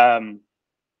yeah,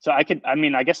 so I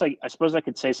guess I suppose I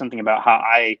could say something about how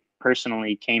I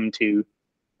personally came to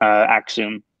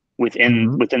Aksum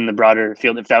Mhm. within the broader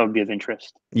field, if that would be of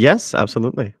interest. Yes,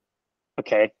 absolutely.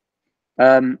 Okay.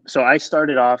 So I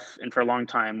started off, and for a long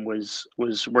time was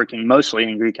working mostly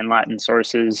in Greek and Latin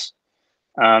sources.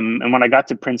 And when I got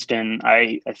to Princeton,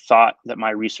 I thought that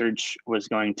my research was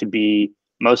going to be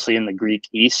mostly in the Greek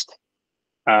East,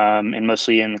 and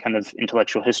mostly in kind of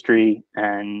intellectual history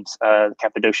and the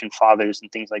Cappadocian Fathers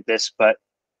and things like this. But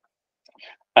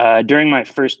during my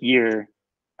first year,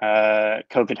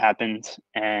 COVID happened,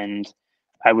 and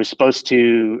I was supposed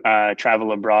to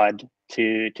travel abroad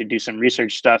to do some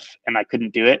research stuff, and I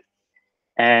couldn't do it.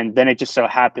 And then it just so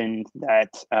happened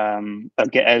that a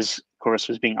Ge'ez course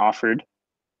was being offered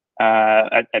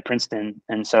at Princeton,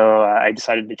 and so I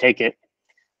decided to take it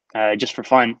just for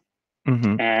fun.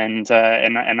 Hmm. And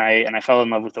I fell in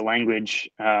love with the language.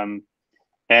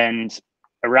 And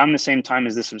around the same time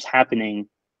as this was happening,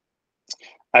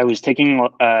 I was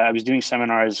doing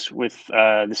seminars with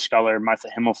the scholar Martha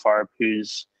Himmelfarb,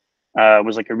 who's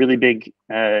was like a really big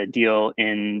deal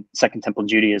in Second Temple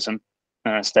Judaism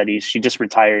studies. She just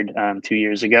retired 2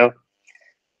 years ago,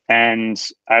 and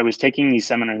I was taking these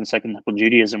seminars in Second Temple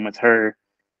Judaism with her,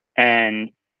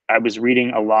 and I was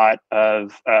reading a lot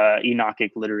of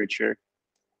Enochic literature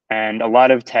and a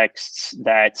lot of texts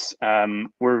that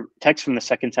were texts from the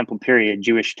Second Temple period,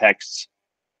 Jewish texts,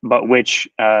 but which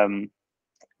had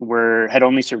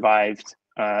only survived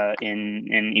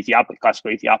in Ethiopic,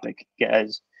 classical Ethiopic,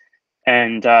 Ge'ez.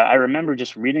 And I remember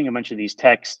just reading a bunch of these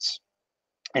texts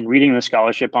and reading the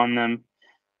scholarship on them,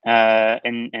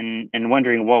 and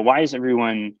wondering, well, why is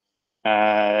everyone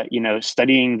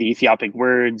studying the Ethiopic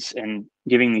words and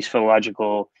giving these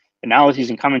philological analyses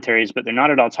and commentaries, but they're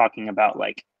not at all talking about,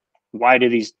 like, why do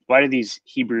these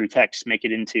Hebrew texts make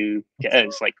it into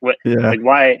Ge'ez? Like, what, Yeah. like,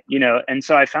 why, and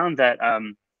so I found that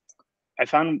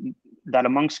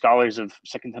among scholars of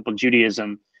Second Temple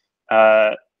Judaism,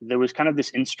 there was kind of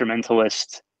this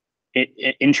instrumentalist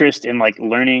interest in, like,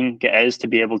 learning Ge'ez to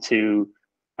be able to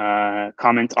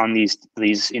comment on these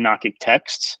Enochic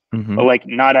texts, but, Hmm. like,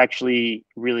 not actually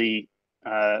really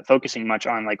focusing much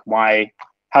on, like,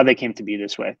 how they came to be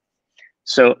this way.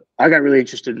 So I got really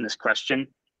interested in this question,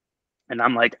 and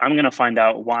I'm like, I'm gonna find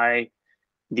out why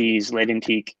these late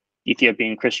antique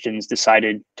Ethiopian Christians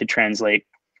decided to translate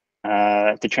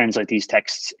these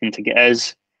texts into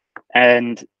Ge'ez.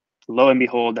 And lo and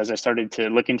behold, as I started to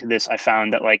look into this, I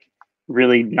found that, like,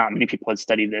 really not many people had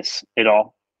studied this at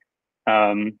all.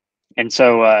 And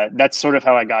so that's sort of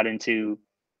how I got into,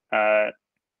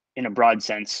 in a broad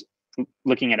sense,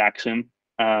 looking at Aksum.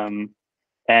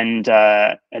 And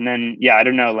then, yeah, I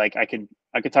don't know, like, I could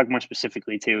talk more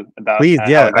specifically too about Please, how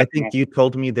yeah. I I got to think you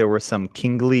told me there were some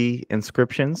kingly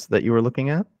inscriptions that you were looking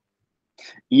at.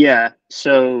 Yeah.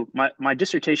 So my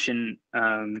dissertation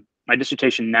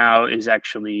now is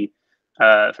actually,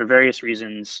 for various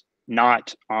reasons,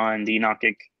 not on the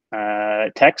Enochic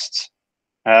texts,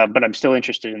 but I'm still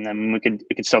interested in them, and we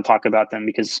could still talk about them,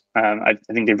 because I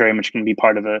think they're very much going to be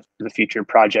part of a future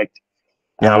project.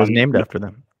 Yeah, I was named But after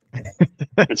them.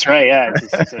 that's right. Yeah,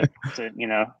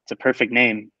 it's a perfect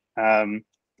name.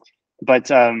 But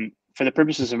for the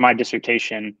purposes of my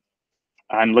dissertation,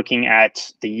 I'm looking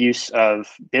at the use of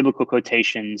biblical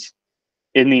quotations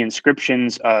in the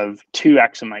inscriptions of two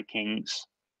Aksumite kings,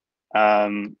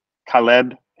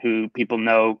 Caleb, who people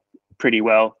know pretty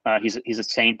well. He's a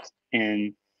saint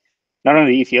in not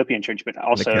only the Ethiopian church, but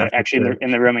also actually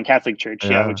in the Roman Catholic Church.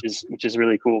 Yeah, which is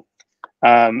really cool.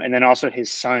 And then also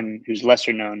his son, who's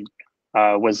lesser known,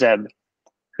 Wazeb,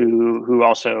 who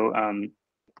also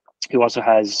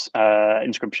has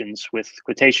inscriptions with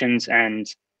quotations. And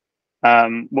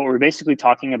what we're basically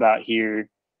talking about here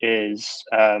is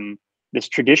this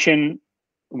tradition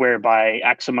whereby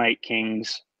Aksumite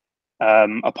kings,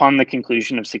 upon the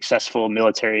conclusion of successful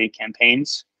military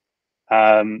campaigns,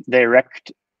 they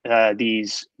erect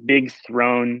these big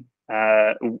throne,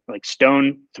 like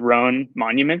stone throne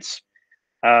monuments,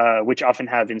 which often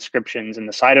have inscriptions in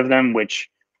the side of them, which,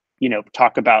 you know,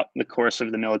 talk about the course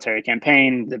of the military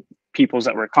campaign, the peoples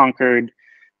that were conquered,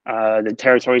 the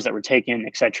territories that were taken,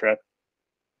 etc.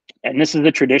 And this is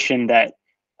a tradition that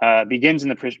begins in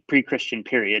the pre-Christian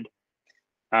period.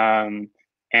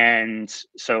 And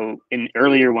so in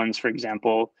earlier ones, for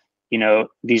example, you know,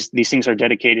 these things are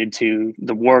dedicated to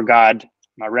the war god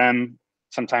Marem,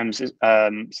 sometimes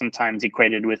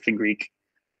equated with the Greek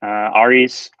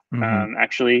Ares,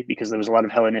 actually, because there was a lot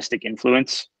of Hellenistic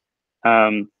influence.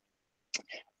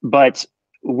 But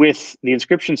with the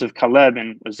inscriptions of Caleb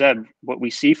and Wazeb, what we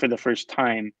see for the first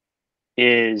time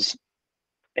is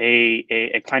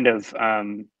a kind of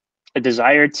a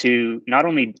desire to not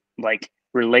only like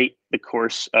relate the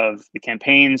course of the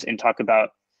campaigns and talk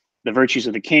about the virtues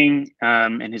of the king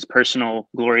and his personal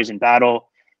glories in battle,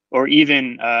 or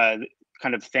even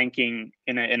kind of thanking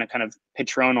in a kind of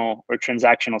patronal or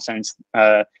transactional sense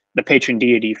the patron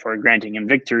deity for granting him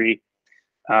victory,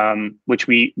 which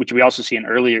we also see in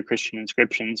earlier Christian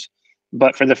inscriptions.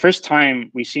 But for the first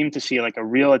time, we seem to see like a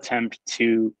real attempt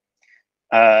to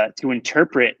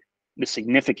interpret the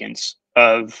significance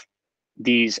of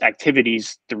these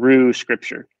activities through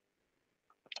scripture,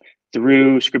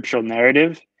 through scriptural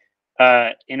narrative,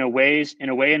 in a way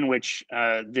in which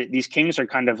these kings are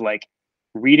kind of like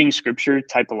reading scripture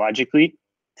typologically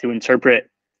to interpret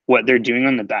what they're doing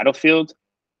on the battlefield.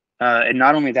 And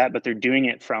not only that, but they're doing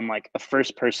it from like a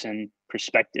first person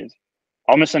perspective,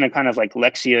 almost in a kind of like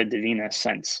Lexia Divina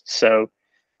sense. So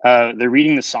they're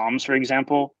reading the Psalms, for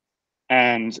example,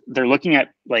 and they're looking at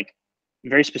like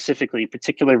very specifically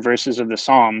particular verses of the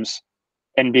Psalms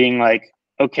and being like,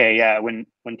 okay, yeah, when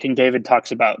King David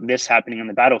talks about this happening on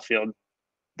the battlefield,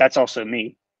 that's also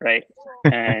me, right?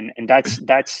 and that's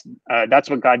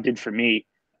what God did for me.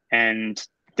 And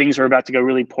things were about to go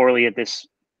really poorly at this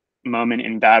moment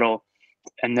in battle,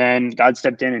 and then God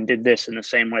stepped in and did this in the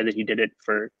same way that he did it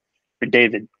for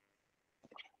David.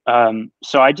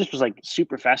 So I just was like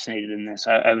super fascinated in this.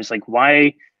 I was like,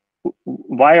 why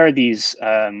are these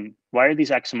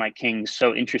Aksumite kings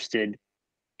so interested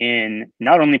in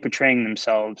not only portraying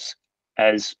themselves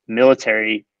as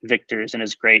military victors and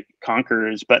as great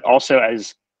conquerors, but also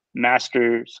as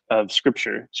masters of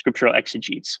scriptural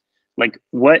exegetes? Like,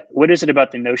 what is it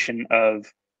about the notion of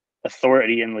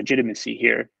authority and legitimacy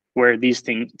here, where these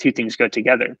two things go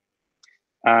together?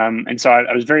 And so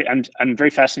I'm very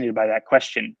fascinated by that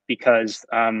question, because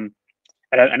and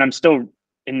I'm still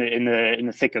in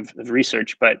the thick of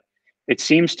research, but it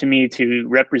seems to me to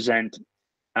represent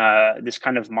this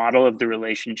kind of model of the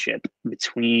relationship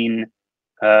between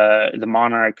the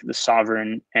monarch, the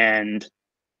sovereign, and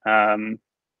the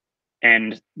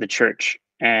church,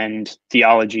 and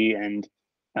theology, and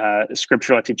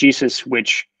scriptural exegesis,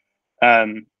 which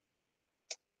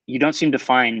you don't seem to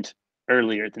find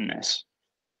earlier than this.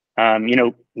 You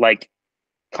know, like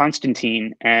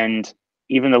Constantine and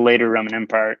even the later Roman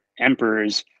Empire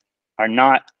emperors are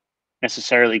not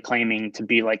necessarily claiming to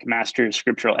be like master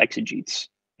scriptural exegetes,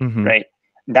 right?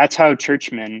 That's how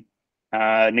churchmen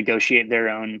negotiate their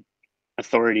own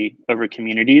authority over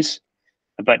communities,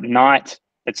 but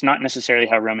that's not necessarily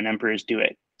how Roman emperors do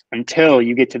it until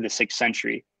you get to the 6th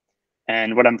century.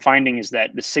 And what I'm finding is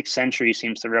that the 6th century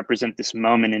seems to represent this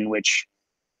moment in which,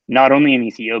 not only in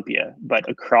Ethiopia, but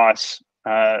across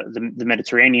the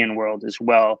Mediterranean world as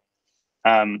well,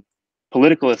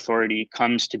 political authority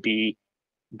comes to be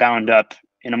bound up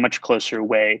in a much closer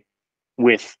way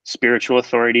with spiritual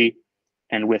authority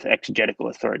and with exegetical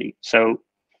authority. So,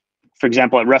 for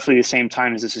example, at roughly the same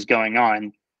time as this is going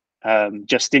on,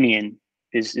 Justinian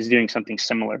is doing something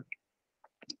similar.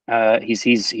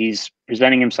 He's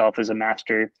presenting himself as a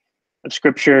master of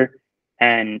scripture,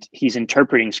 and he's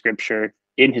interpreting scripture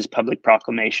in his public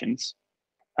proclamations.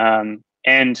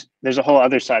 And there's a whole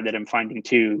other side that I'm finding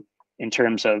too, in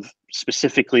terms of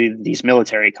specifically these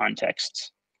military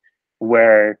contexts,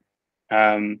 where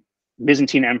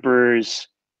Byzantine emperors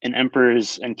and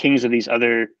emperors and kings of these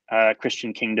other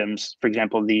Christian kingdoms, for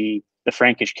example, the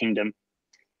Frankish kingdom,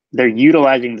 they're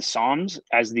utilizing the Psalms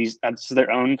as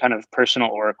their own kind of personal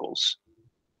oracles.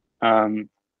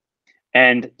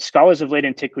 And scholars of late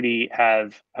antiquity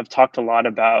have talked a lot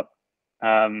about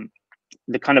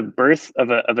the kind of birth of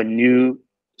a new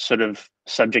sort of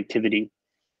subjectivity,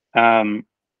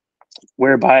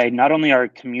 whereby not only are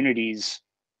communities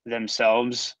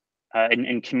themselves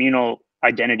and communal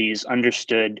identities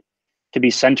understood to be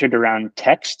centered around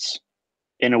texts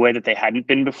in a way that they hadn't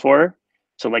been before.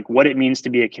 So like what it means to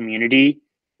be a community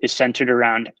is centered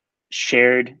around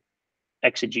shared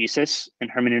exegesis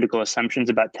and hermeneutical assumptions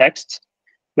about texts,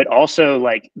 but also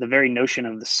like the very notion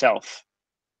of the self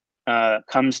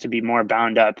comes to be more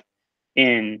bound up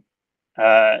in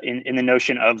the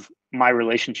notion of my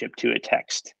relationship to a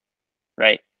text,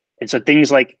 right? And so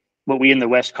things like what we in the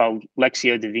West call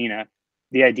lectio divina,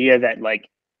 the idea that like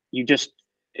you just,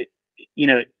 you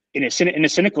know, in a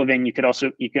cynical vein, you can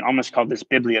almost call this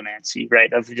bibliomancy,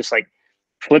 right? Of just like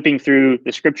flipping through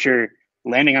the scripture,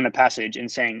 landing on a passage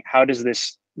and saying, how does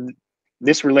this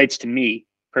relates to me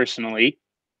personally?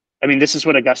 I mean, this is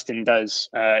what Augustine does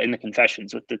in the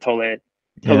Confessions with the Tolle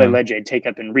Lege, take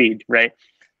up and read, right?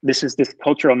 This is this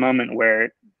cultural moment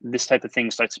where this type of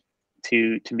thing starts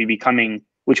to be becoming,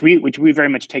 which we very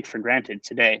much take for granted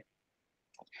today,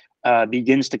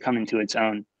 begins to come into its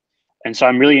own. And so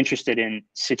I'm really interested in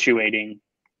situating,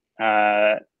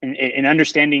 in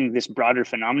understanding this broader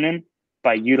phenomenon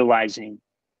by utilizing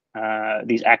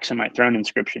these Aksumite throne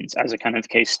inscriptions as a kind of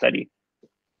case study.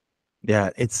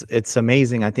 Yeah, it's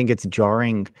amazing. I think it's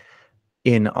jarring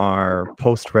in our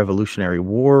post-revolutionary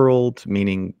world,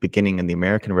 meaning beginning in the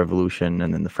American Revolution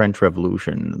and then the French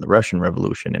Revolution and the Russian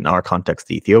Revolution, in our context,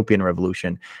 the Ethiopian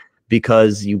Revolution,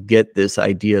 because you get this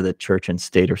idea that church and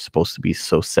state are supposed to be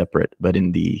so separate. But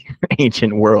in the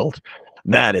ancient world,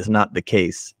 that is not the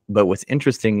case. But what's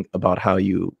interesting about how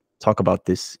you talk about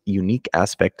this unique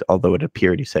aspect, although it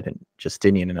appeared, you said, in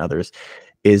Justinian and others,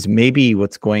 is maybe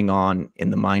what's going on in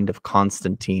the mind of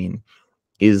Constantine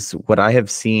is what I have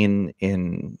seen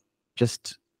in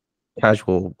just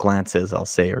casual glances, I'll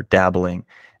say, or dabbling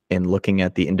in looking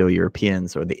at the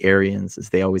Indo-Europeans or the Aryans, is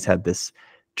they always had this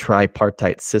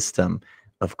tripartite system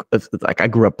of like, I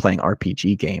grew up playing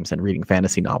RPG games and reading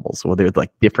fantasy novels where there's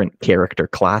like different character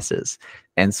classes.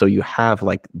 And so you have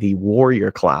like the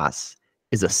warrior class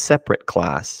is a separate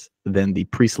class than the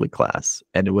priestly class.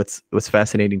 And what's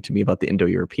fascinating to me about the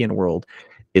Indo-European world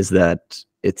is that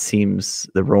it seems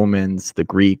the Romans, the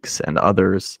Greeks, and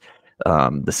others,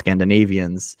 the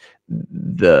Scandinavians,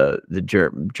 the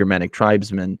Germanic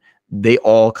tribesmen, they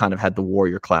all kind of had the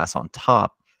warrior class on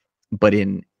top. But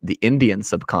in the Indian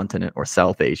subcontinent or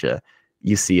South Asia,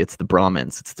 you see it's the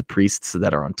Brahmins, it's the priests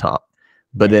that are on top.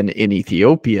 But then in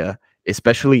Ethiopia,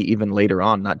 especially even later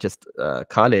on, not just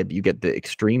Caleb, you get the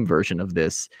extreme version of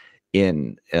this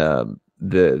in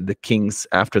the kings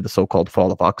after the so-called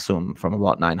fall of Aksum from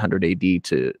about 900 AD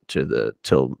till the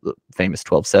famous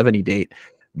 1270 date.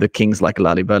 The kings like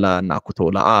Lalibela, Nakuto,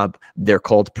 La'ab, they're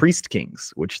called priest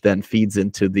kings, which then feeds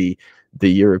into the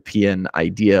European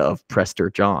idea of Prester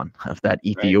John, of that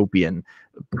Ethiopian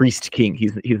priest king.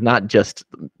 He's not just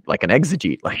like an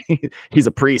exegete, like he's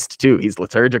a priest too. He's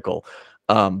liturgical.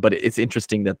 But it's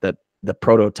interesting that the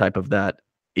prototype of that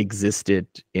existed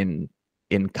in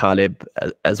Caleb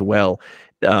as well.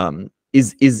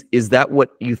 Is that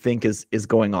what you think is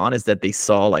going on? Is that they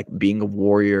saw like being a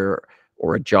warrior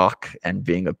or a jock and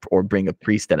being a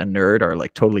priest and a nerd are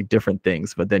like totally different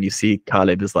things? But then you see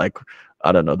Caleb is like,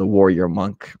 I don't know, the warrior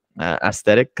monk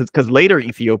aesthetic, because later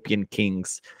Ethiopian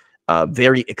kings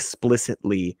very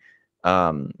explicitly,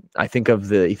 I think of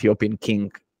the Ethiopian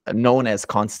king known as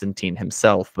Constantine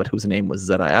himself, but whose name was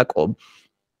Zara Yacob,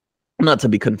 not to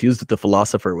be confused with the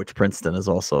philosopher, which Princeton has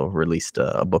also released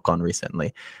a book on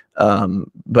recently.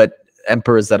 But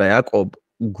Emperor Zara Yacob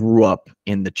grew up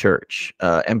in the church.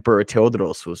 Emperor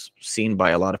Theodros was seen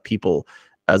by a lot of people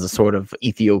as a sort of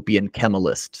Ethiopian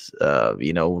Kemalist,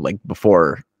 like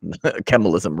before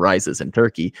Kemalism rises in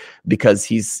Turkey, because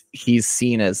he's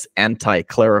seen as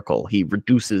anti-clerical. He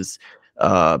reduces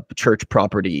church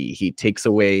property. He takes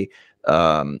away,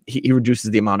 he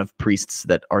reduces the amount of priests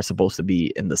that are supposed to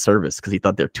be in the service because he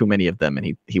thought there are too many of them,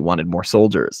 and he wanted more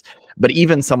soldiers. But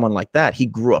even someone like that, he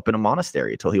grew up in a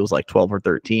monastery until he was like 12 or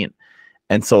 13.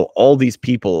 And so all these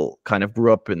people kind of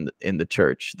grew up in the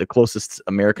church. The closest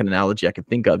American analogy I could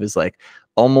think of is like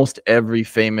almost every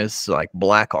famous like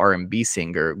black R&B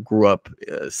singer grew up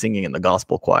singing in the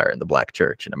gospel choir in the black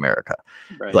church in America.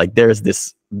 Right. Like there's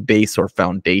this base or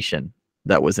foundation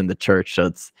that was in the church. So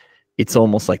it's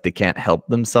almost like they can't help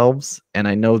themselves. And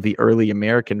I know the early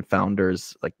American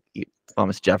founders, like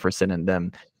Thomas Jefferson and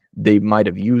them, they might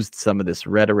have used some of this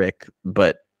rhetoric,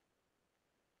 but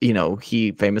you know,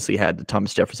 he famously had the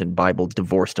Thomas Jefferson Bible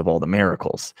divorced of all the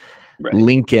miracles. Right.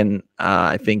 Lincoln,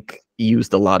 I think,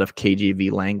 used a lot of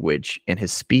KJV language in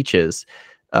his speeches.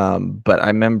 But I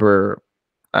remember,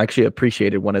 I actually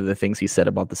appreciated one of the things he said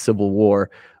about the Civil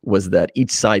War was that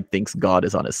each side thinks God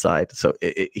is on his side. So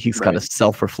he's kind of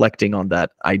self-reflecting on that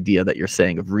idea that you're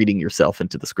saying of reading yourself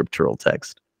into the scriptural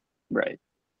text. Right.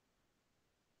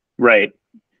 Right.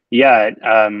 Yeah.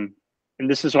 And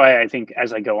this is why I think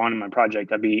as I go on in my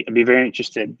project, I'd be very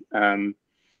interested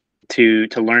to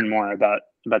learn more about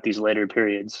these later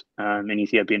periods in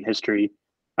Ethiopian history.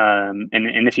 And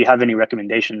if you have any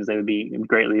recommendations, they would be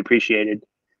greatly appreciated,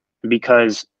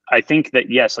 because I think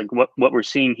that, yes, like what we're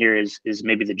seeing here is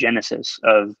maybe the genesis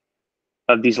of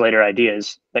these later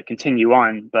ideas that continue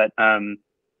on, but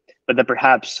that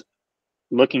perhaps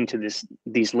looking to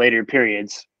these later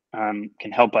periods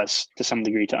can help us to some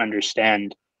degree to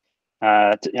understand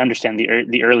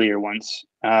the earlier ones.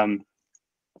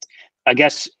 I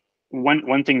guess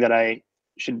one thing that I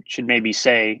should maybe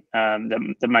say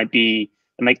that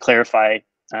might clarify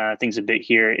things a bit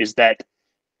here is that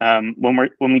when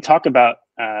we talk about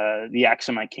the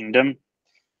Aksumite kingdom,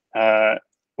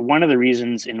 one of the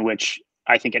reasons in which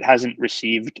I think it hasn't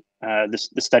received the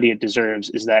study it deserves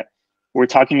is that we're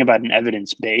talking about an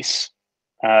evidence base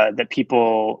that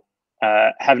people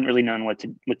haven't really known what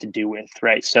to do with,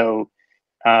 right? So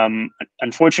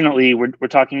unfortunately, we're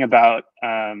talking about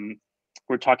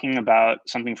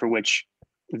something for which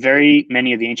very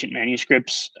many of the ancient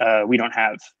manuscripts we don't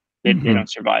have. They don't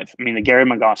survive. I mean, the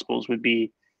Garima Gospels would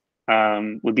be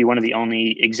one of the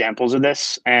only examples of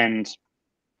this, and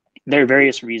there are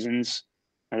various reasons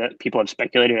that people have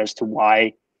speculated as to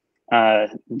why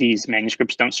these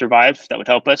manuscripts don't survive. That would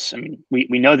help us. I mean,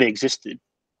 we know they existed,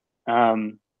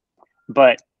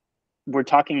 but we're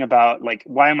talking about, like,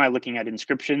 why am I looking at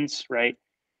inscriptions, right?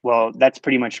 Well, that's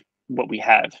pretty much what we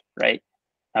have, right?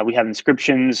 We have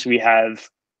inscriptions, we have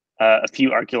a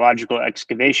few archaeological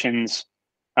excavations,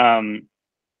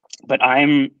 but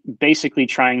I'm basically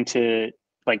trying to,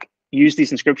 like, use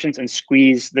these inscriptions and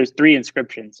squeeze, there's 3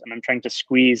 inscriptions, and I'm trying to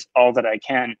squeeze all that I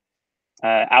can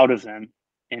out of them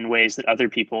in ways that other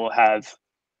people have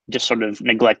just sort of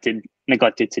neglected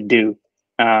to do.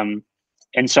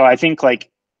 And so I think, like,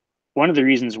 one of the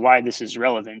reasons why this is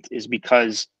relevant is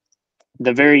because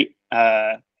the very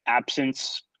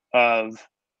absence of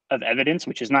evidence,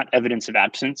 which is not evidence of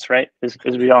absence, right? As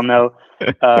we all know,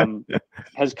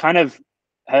 has kind of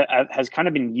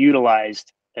been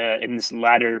utilized in this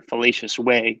latter fallacious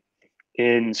way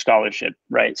in scholarship,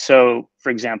 right? So, for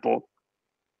example,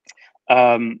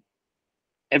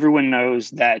 everyone knows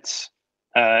that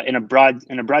in a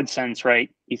broad sense, right,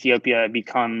 Ethiopia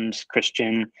becomes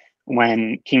Christian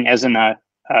when King Ezana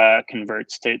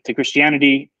converts to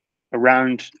Christianity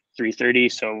around 330,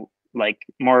 so like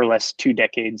more or less 2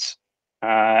 decades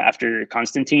after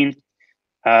Constantine.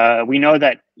 We know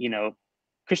that, you know,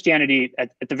 Christianity,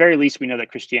 at the very least, we know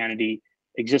that Christianity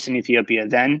exists in Ethiopia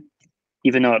then,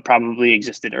 even though it probably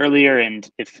existed earlier. And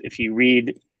if you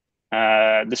read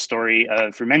the story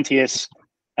of Frumentius,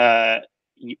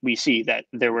 we see that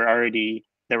there were already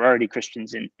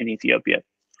Christians in Ethiopia.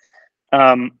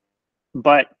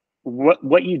 But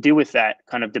what you do with that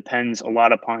kind of depends a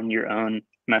lot upon your own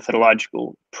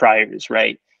methodological priors,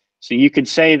 right? So you could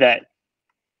say that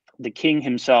the king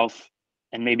himself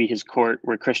and maybe his court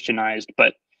were Christianized,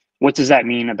 but what does that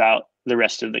mean about the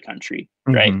rest of the country,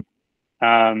 right?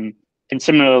 And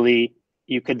similarly,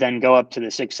 you could then go up to the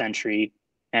 6th century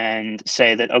and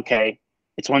say that, okay,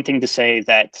 it's one thing to say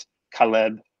that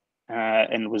Caleb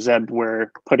and Wazeb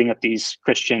were putting up these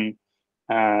Christian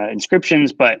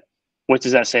inscriptions, but what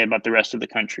does that say about the rest of the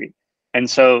country? And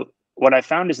so what I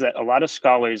found is that a lot of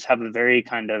scholars have a very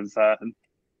kind of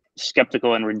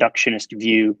skeptical and reductionist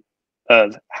view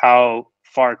of how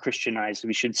far Christianized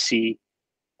we should see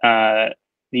the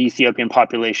Ethiopian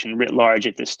population writ large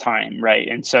at this time, right?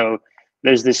 And so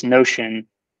there's this notion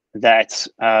that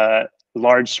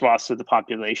large swaths of the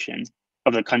population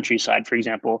of the countryside, for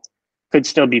example, could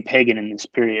still be pagan in this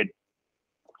period.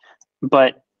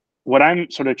 But what I'm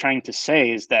sort of trying to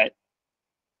say is that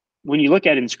when you look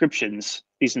at inscriptions,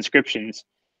 these inscriptions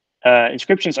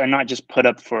are not just put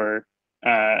up for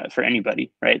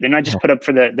anybody, right? They're not just put up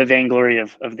for the vainglory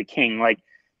of the king. Like,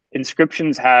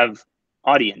 inscriptions have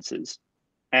audiences,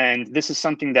 and this is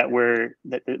something that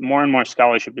more and more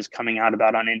scholarship is coming out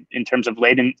about in terms of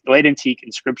late antique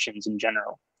inscriptions in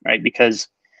general, right? Because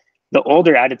the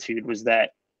older attitude was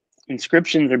that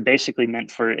inscriptions are basically meant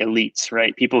for elites,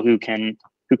 right? People who can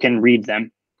read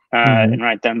them and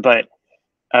write them. But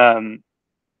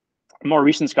more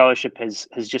recent scholarship has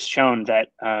just shown that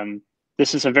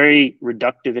this is a very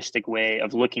reductivistic way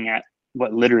of looking at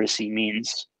what literacy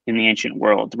means in the ancient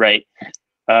world, right?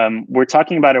 We're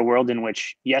talking about a world in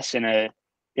which, yes, in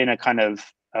a kind of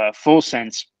full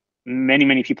sense,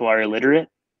 many people are illiterate,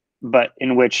 but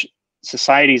in which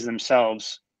societies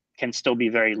themselves can still be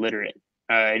very literate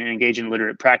and engage in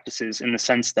literate practices, in the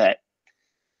sense that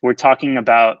we're talking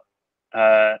about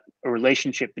a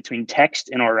relationship between text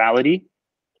and orality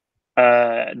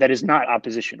that is not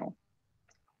oppositional,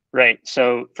 right?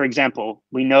 So, for example,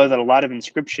 we know that a lot of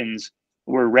inscriptions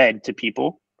were read to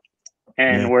people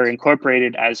and were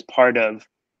incorporated as part of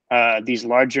these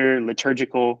larger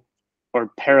liturgical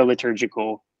or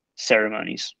paraliturgical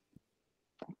ceremonies.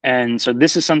 And so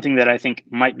this is something that I think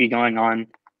might be going on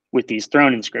with these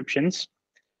throne inscriptions,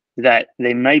 that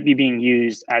they might be being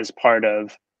used as part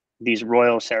of these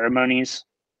royal ceremonies.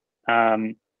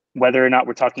 Whether or not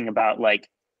we're talking about like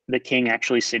the king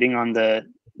actually sitting on the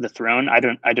throne, I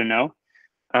don't know.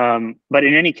 But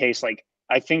in any case, like,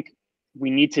 I think we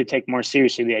need to take more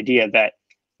seriously the idea that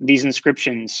these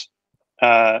inscriptions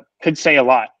could say a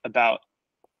lot about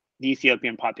the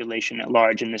Ethiopian population at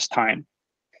large in this time.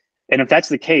 And if that's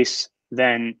the case,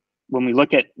 then when we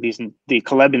look at the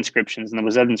Caleb inscriptions and the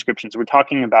Wazeb inscriptions, we're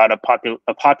talking about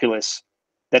a populace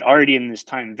that already in this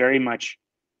time very much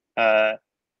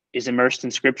is immersed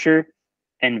in scripture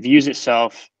and views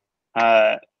itself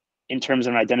in terms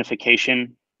of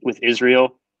identification with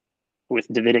Israel, with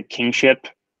Davidic kingship,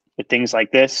 with things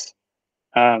like this.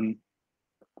 And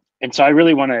so I'm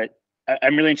really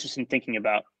interested in thinking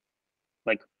about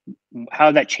like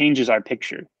how that changes our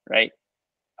picture, right,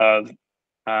 of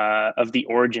the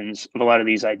origins of a lot of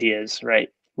these ideas, right,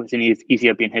 within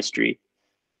Ethiopian history.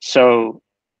 So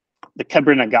the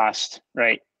Kebra Nagast,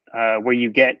 right, where you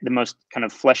get the most kind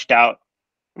of fleshed out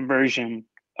version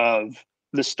of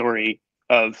the story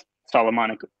of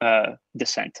Solomonic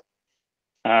descent.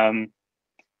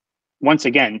 Once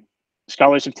again,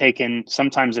 scholars have taken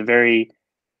sometimes a very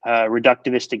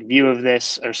reductivistic view of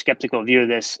this, or skeptical view of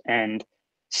this, and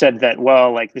said that,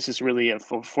 well, like, this is really a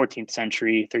 14th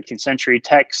century, 13th century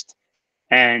text,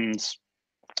 and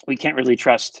we can't really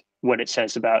trust what it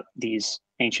says about these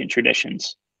ancient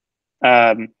traditions.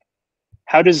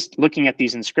 How does looking at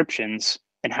these inscriptions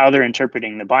and how they're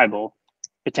interpreting the Bible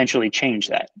potentially change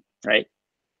that, right?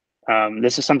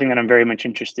 This is something that I'm very much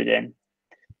interested in.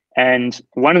 And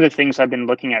one of the things I've been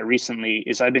looking at recently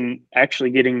is I've been actually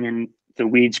getting in the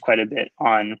weeds quite a bit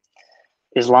on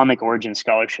Islamic origin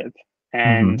scholarship,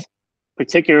 and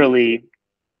particularly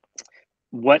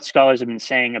what scholars have been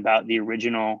saying about the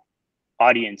original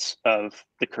audience of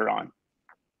the Quran,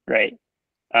 right?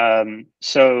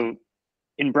 So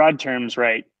in broad terms,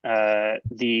 right,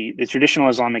 the traditional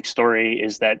Islamic story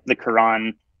is that the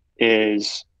Quran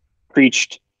is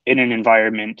preached in an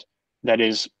environment that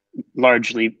is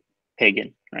largely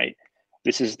pagan, right?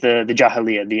 This is the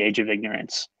Jahiliyyah, the age of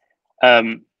ignorance.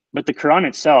 But the Quran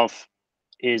itself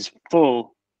is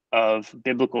full of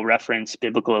biblical reference,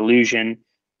 biblical allusion,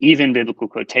 even biblical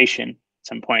quotation at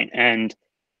some point, and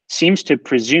seems to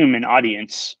presume an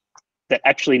audience that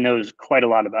actually knows quite a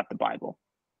lot about the Bible,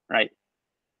 right?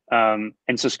 And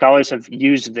so scholars have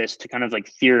used this to kind of like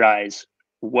theorize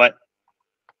what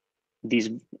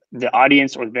the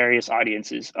audience or various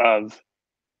audiences of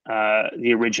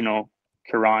the original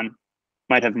Quran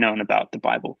might have known about the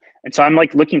Bible. And so I'm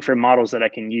like looking for models that I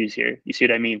can use here. You see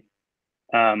what I mean?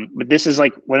 But this is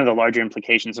like one of the larger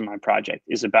implications of my project,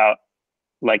 is about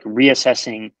like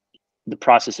reassessing the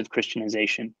process of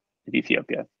Christianization of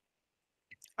Ethiopia.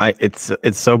 It's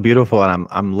so beautiful, and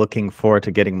I'm looking forward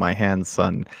to getting my hands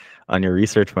on your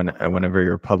research whenever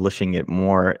you're publishing it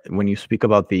more. When you speak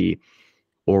about the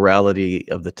orality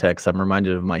of the text, I'm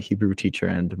reminded of my Hebrew teacher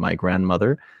and my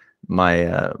grandmother.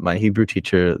 My Hebrew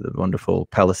teacher, the wonderful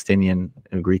Palestinian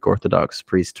and Greek Orthodox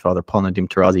priest, Father Paul Nadim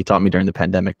Tarazi, taught me during the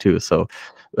pandemic too. So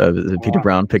Peter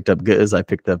Brown picked up Ge'ez. I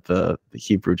picked up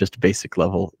Hebrew, just basic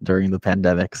level during the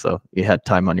pandemic. So you had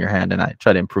time on your hand, and I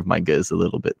try to improve my Ge'ez a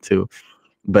little bit too.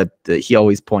 But he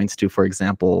always points to, for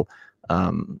example,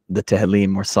 the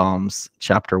Tehillim or Psalms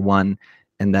chapter 1,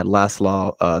 and that last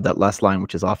line,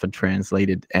 which is often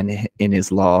translated, and in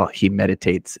his law he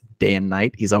meditates day and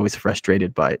night. He's always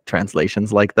frustrated by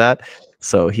translations like that.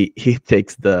 So he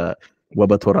takes the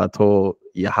Wabatorato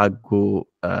Yahagu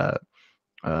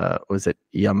was it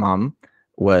Yamam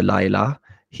wa Laila.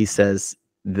 He says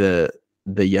the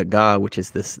Yaga, which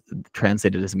is this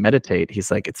translated as meditate,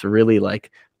 he's like, it's really like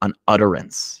an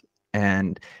utterance.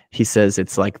 And He says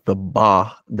it's like the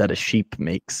ba that a sheep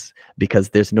makes, because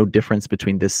there's no difference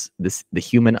between the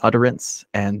human utterance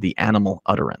and the animal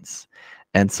utterance.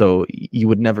 And so you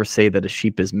would never say that a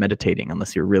sheep is meditating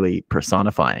unless you're really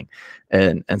personifying.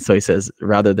 And so he says,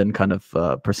 rather than kind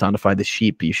of personify the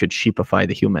sheep, you should sheepify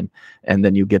the human, and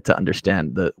then you get to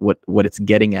understand what it's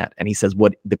getting at. And he says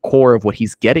what the core of what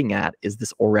he's getting at is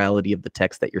this orality of the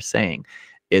text that you're saying.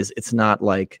 Is it's not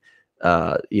like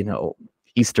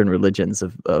Eastern religions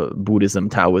of Buddhism,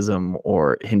 Taoism,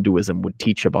 or Hinduism would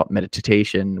teach about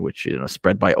meditation, which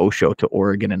spread by Osho to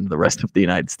Oregon and the rest of the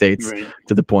United States, Right.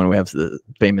 to the point we have the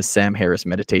famous Sam Harris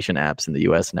meditation apps in the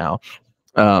U.S. now.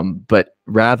 But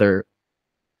rather,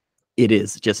 it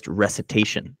is just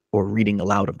recitation or reading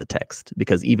aloud of the text,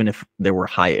 because even if there were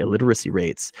high illiteracy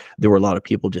rates, there were a lot of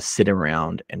people just sitting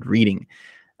around and reading.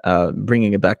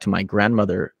 Bringing it back to my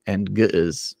grandmother and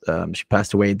Ge'ez, she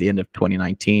passed away at the end of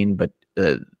 2019, but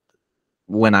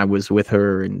when I was with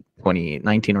her in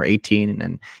 2019 or 18,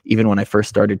 and even when I first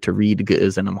started to read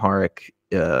Ge'ez and Amharic,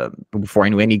 before I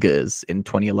knew any Ge'ez in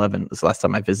 2011, this last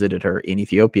time I visited her in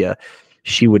Ethiopia,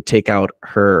 she would take out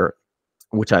her,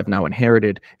 which I've now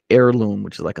inherited, heirloom,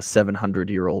 which is like a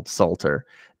 700-year-old Psalter,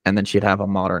 and then she'd have a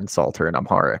modern Psalter in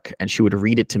Amharic, and she would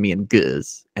read it to me in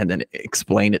Ge'ez and then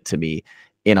explain it to me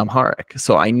in Amharic.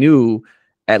 So I knew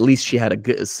at least she had a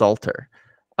Ge'ez Psalter.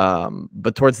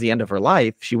 But towards the end of her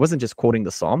life, she wasn't just quoting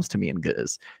the Psalms to me in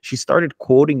Ge'ez. She started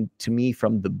quoting to me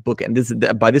from the book. And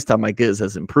by this time, my Ge'ez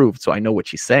has improved, so I know what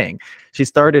she's saying. She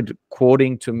started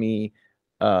quoting to me,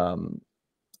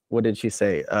 what did she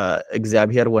say?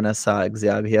 እግዚአብሔር ወነሳ,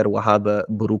 እግዚአብሔር ወሀበ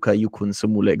ቡሩከ ይኩን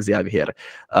ስሙ ለእግዚአብሔር.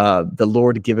 The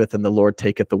Lord giveth and the Lord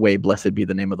taketh away. Blessed be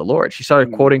the name of the Lord. She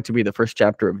started quoting to me the first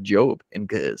chapter of Job in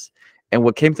Ge'ez. And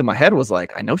what came to my head was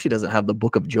like, I know she doesn't have the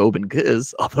book of Job in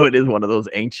Ge'ez, although it is one of those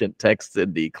ancient texts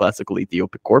in the classical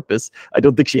Ethiopic corpus. I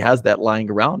don't think she has that lying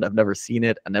around. I've never seen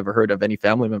it. I never heard of any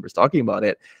family members talking about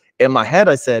it. In my head,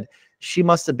 I said, she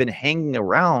must have been hanging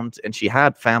around, and she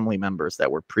had family members that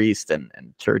were priests and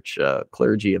church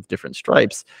clergy of different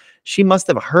stripes. She must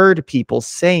have heard people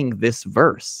saying this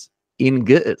verse in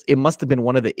Ge'ez. It must have been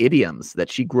one of the idioms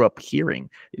that she grew up hearing.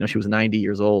 She was 90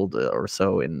 years old or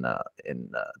so in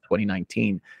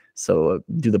 2019. So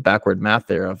do the backward math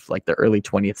there of like the early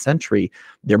 20th century.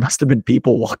 There must have been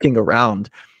people walking around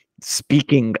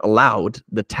speaking aloud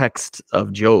the text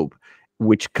of Job,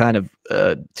 which kind of,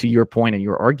 to your point and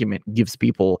your argument, gives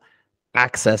people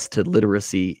access to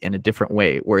literacy in a different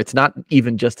way, where it's not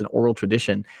even just an oral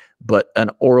tradition, but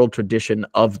an oral tradition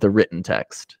of the written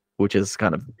text, which is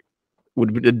kind of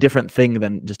would be a different thing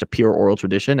than just a pure oral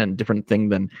tradition, and different thing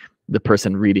than the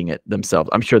person reading it themselves.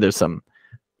 I'm sure there's some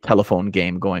telephone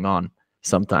game going on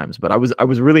sometimes, but I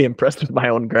was really impressed with my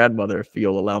own grandmother, if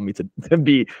you'll allow me to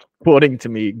be quoting to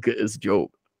me Ge'ez Job.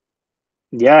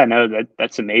 Yeah, no,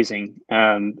 that's amazing.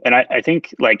 And I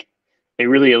think like it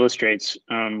really illustrates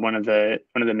one of the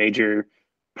major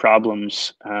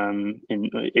problems in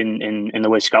the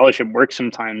way scholarship works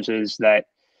sometimes, is that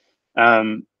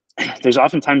there's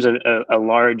oftentimes a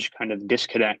large kind of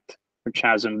disconnect or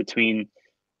chasm between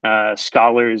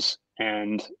scholars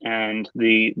and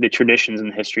the traditions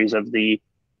and the histories of the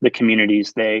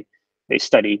communities they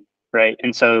study, right?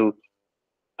 And so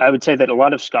I would say that a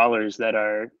lot of scholars that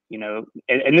are,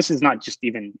 and this is not just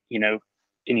even, in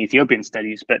Ethiopian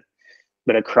studies, but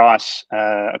across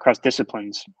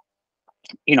disciplines,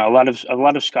 a lot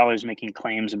of scholars making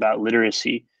claims about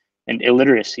literacy and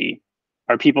illiteracy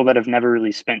are people that have never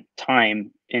really spent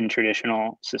time in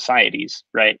traditional societies,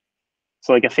 right?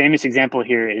 So like a famous example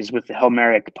here is with the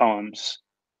Homeric poems,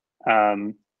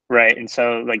 right? And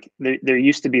so like there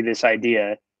used to be this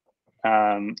idea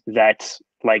that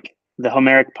like the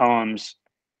Homeric poems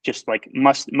just like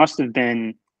must have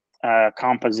been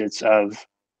composites of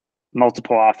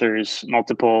multiple authors,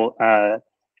 multiple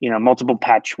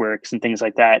patchworks and things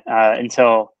like that,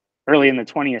 until early in the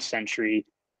 20th century.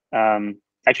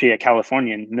 Actually, a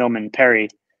Californian, Milman Perry,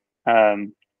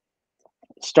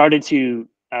 started to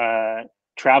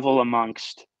travel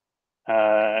amongst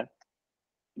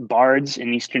bards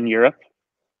in Eastern Europe,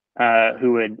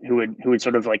 who would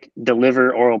sort of like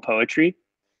deliver oral poetry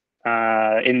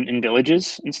in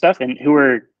villages and stuff, and who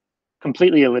were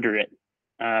completely illiterate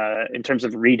in terms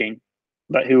of reading,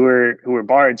 but who were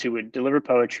bards who would deliver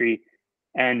poetry,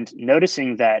 and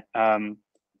noticing that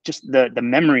just the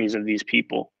memories of these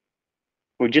people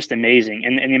were just amazing,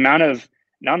 and the amount of,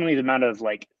 not only the amount of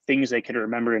like things they could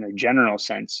remember in a general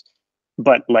sense,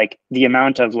 but like the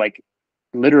amount of like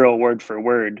literal word for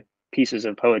word pieces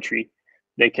of poetry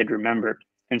they could remember.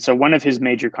 And so one of his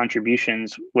major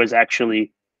contributions was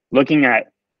actually looking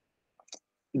at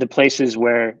the places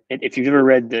where, if you've ever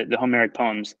read the Homeric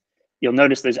poems, you'll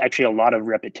notice there's actually a lot of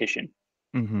repetition.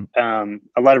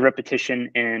 A lot of repetition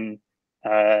in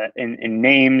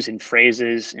names and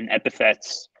phrases and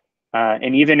epithets,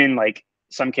 and even in like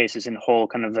some cases in whole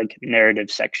kind of like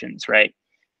narrative sections, right?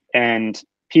 And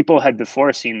people had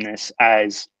before seen this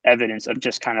as evidence of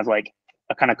just kind of like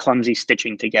a kind of clumsy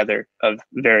stitching together of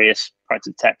various parts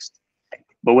of text.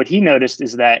 But what he noticed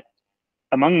is that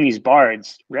among these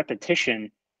bards,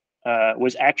 repetition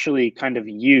was actually kind of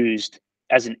used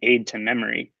as an aid to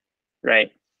memory, right?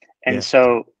 And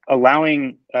so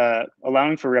allowing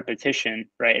for repetition,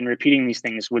 right, and repeating these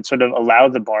things would sort of allow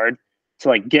the bard to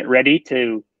like get ready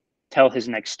to tell his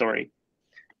next story.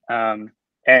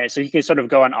 And so he could sort of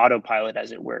go on autopilot,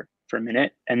 as it were, for a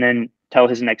minute, and then tell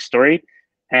his next story.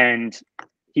 And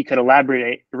he could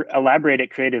elaborate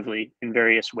it creatively in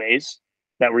various ways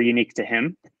that were unique to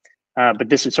him. But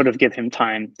this would sort of give him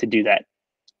time to do that.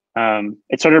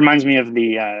 It sort of reminds me of do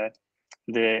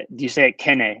you say it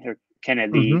kene or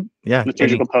kene, the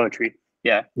liturgical poetry?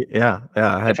 Yeah.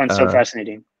 I find so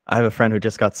fascinating. I have a friend who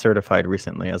just got certified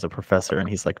recently as a professor, and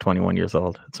he's like 21 years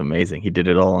old. It's amazing. He did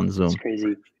it all on Zoom. It's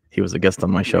crazy. He was a guest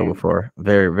on my show before.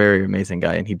 Very, very amazing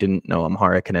guy. And he didn't know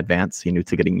Amharic in advance. He knew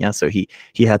Tigrinya. So he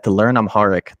had to learn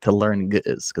Amharic to learn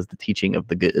Ge'ez, because the teaching of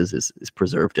the Ge'ez is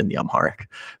preserved in the Amharic.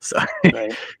 So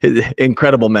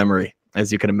incredible memory,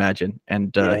 as you can imagine.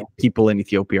 And people in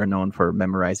Ethiopia are known for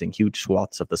memorizing huge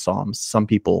swaths of the Psalms. Some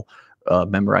people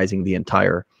memorizing the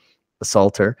entire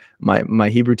Psalter. My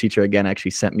Hebrew teacher, again,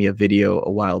 actually sent me a video a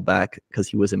while back because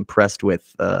he was impressed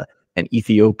with an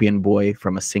Ethiopian boy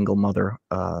from a single mother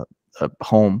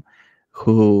home,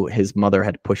 who his mother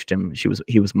had pushed him.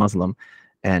 He was Muslim,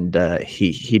 and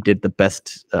he did the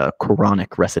best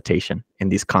Quranic recitation in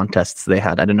these contests they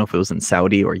had. I don't know if it was in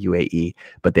Saudi or UAE,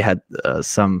 but they had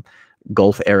some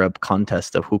Gulf Arab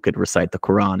contest of who could recite the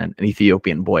Quran, and an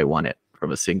Ethiopian boy won it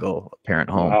from a single parent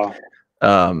home. Wow.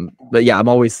 But yeah, I'm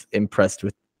always impressed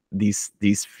with these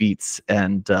feats.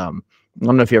 And I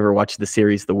don't know if you ever watched the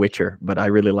series The Witcher, but I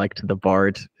really liked the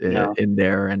bard in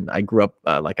there. And I grew up,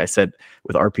 like I said,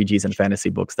 with RPGs and fantasy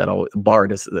books.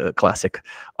 Bard is the classic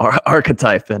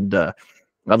archetype. And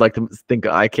I'd like to think,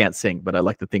 I can't sing, but I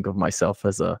like to think of myself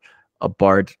as a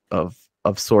bard of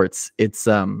sorts.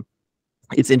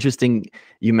 It's interesting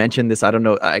you mentioned this. I don't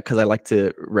know, because I like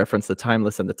to reference the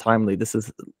timeless and the timely. This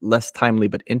is less timely,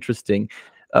 but interesting.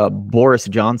 Boris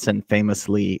Johnson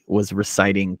famously was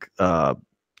reciting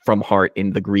from heart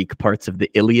in the Greek parts of the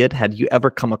Iliad. Had you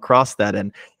ever come across that?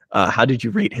 And how did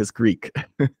you rate his Greek?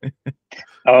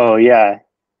 Oh, yeah.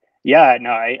 Yeah,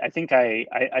 no, I think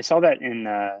I saw that in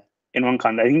one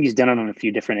context. I think he's done it on a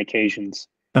few different occasions.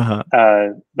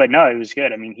 But no, it was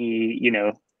good. I mean,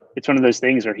 it's one of those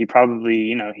things where he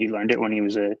probably, he learned it when he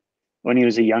was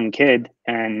a young kid,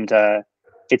 and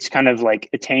it's kind of like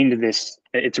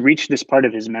it's reached this part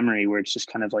of his memory where it's just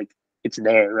kind of like it's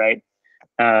there, right?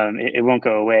 It won't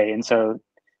go away. And so,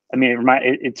 I mean,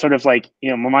 it's sort of like,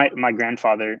 my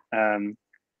grandfather he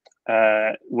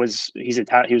was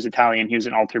Italian. He was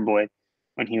an altar boy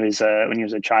when he was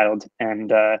a child,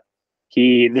 and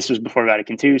this was before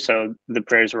Vatican II, so the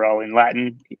prayers were all in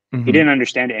Latin. He didn't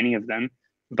understand any of them.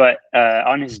 But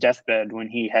on his deathbed, when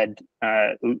he had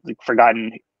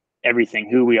forgotten everything,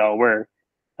 who we all were,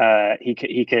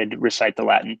 he could recite the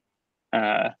Latin,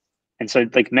 and so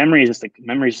like memory is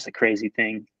just a crazy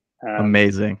thing.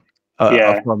 Amazing.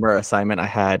 A former assignment I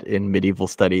had in medieval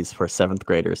studies for 7th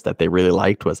graders that they really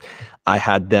liked was I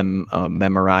had them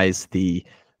memorize the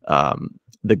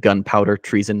gunpowder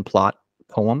treason plot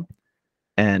poem.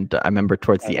 And I remember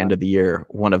towards the end of the year,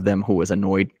 one of them who was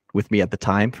annoyed with me at the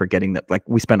time for getting that, like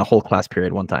we spent a whole class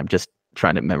period one time just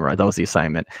trying to memorize. That was the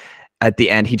assignment. At the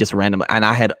end, he just randomly, and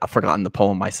I had forgotten the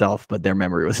poem myself, but their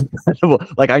memory was incredible.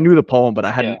 Like I knew the poem, but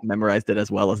I hadn't memorized it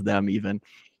as well as them even.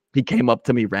 He came up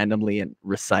to me randomly and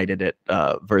recited it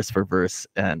verse for verse,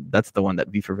 and that's the one that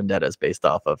V for Vendetta is based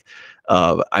off of.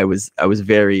 I was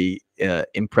very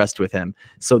impressed with him.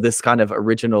 So this kind of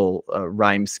original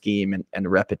rhyme scheme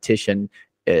and repetition,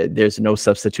 there's no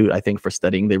substitute, I think, for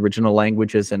studying the original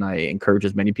languages, and I encourage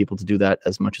as many people to do that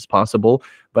as much as possible.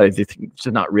 But I think it's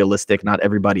just not realistic. Not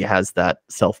everybody has that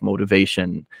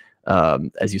self-motivation,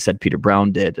 as you said, Peter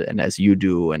Brown did, and as you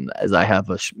do, and as I have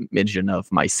a smidgen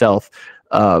of myself.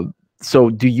 So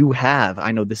do you have,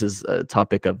 I know this is a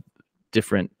topic of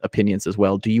different opinions as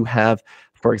well, do you have,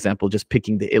 for example, just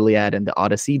picking the Iliad and the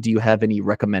Odyssey, do you have any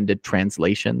recommended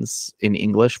translations in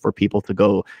English for people to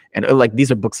go? And like these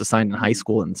are books assigned in high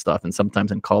school and stuff, and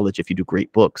sometimes in college if you do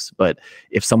great books. But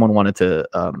if someone wanted to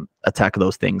attack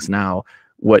those things now,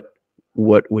 what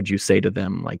would you say to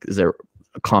them? Like, is there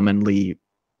a commonly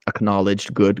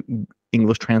acknowledged good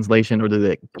English translation, or do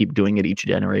they keep doing it each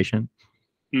generation?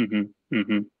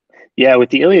 Yeah, with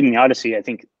the Iliad and the Odyssey, I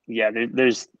think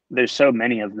there's so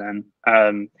many of them.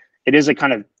 It is a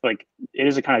kind of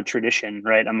tradition,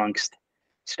 right, amongst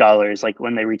scholars, like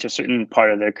when they reach a certain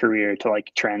part of their career to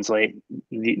like translate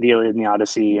the Iliad and the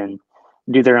Odyssey and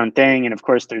do their own thing. And of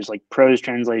course, there's like prose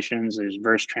translations, there's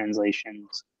verse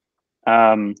translations,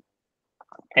 and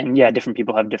yeah, different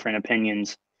people have different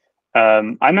opinions.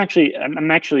 I'm actually,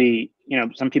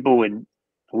 some people would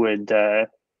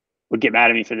get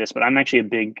mad at me for this, but I'm actually a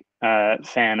big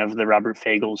fan of the Robert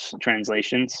Fagel's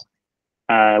translations,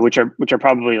 which are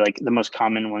probably like the most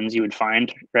common ones you would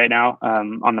find right now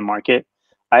on the market.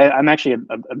 I'm actually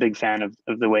a big fan of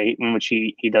the way in which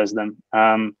he does them.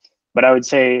 But I would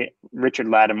say Richard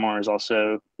Lattimore is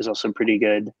also pretty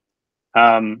good.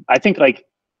 I think like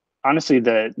honestly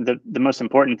the most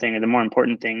important thing, or the more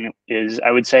important thing, is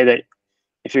I would say that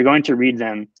if you're going to read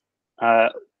them, go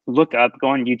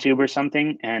on YouTube or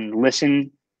something and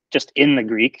listen just in the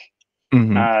Greek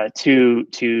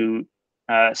to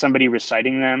somebody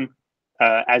reciting them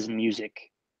as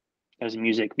music,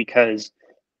 because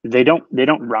they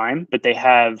don't rhyme, but they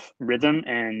have rhythm,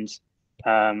 and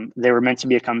they were meant to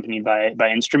be accompanied by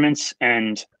instruments.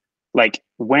 And like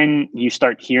when you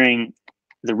start hearing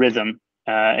the rhythm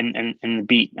and the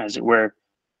beat, as it were,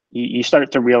 you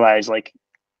start to realize like,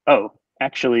 oh,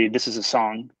 actually this is a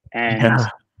song. And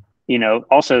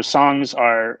also songs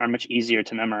are much easier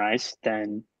to memorize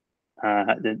than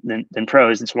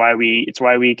prose. It's why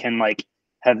we can like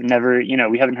have never,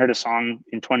 we haven't heard a song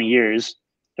in 20 years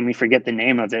and we forget the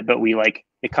name of it, but we like,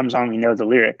 it comes on, we know the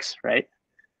lyrics, right?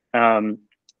 And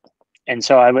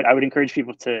so I would encourage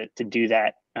people to do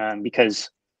that, because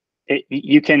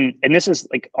you can, and this is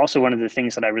like also one of the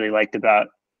things that I really liked about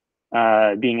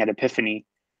being at Epiphany,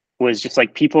 was just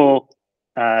like people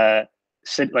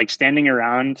standing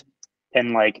around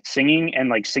and like singing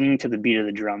to the beat of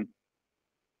the drum.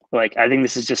 Like I think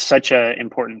this is just such a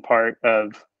important part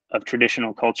of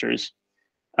traditional cultures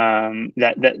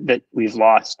that we've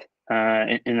lost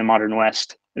in the modern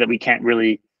West, that we can't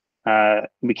really fathom,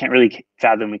 we can't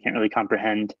really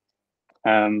comprehend.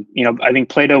 I think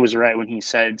Plato was right when he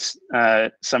said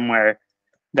somewhere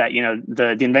that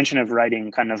the invention of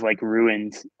writing kind of like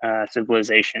ruined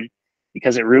civilization,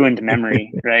 because it ruined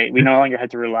memory. Right? We no longer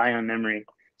had to rely on memory,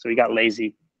 so we got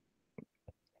lazy.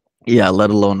 Yeah, let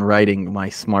alone writing. My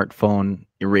smartphone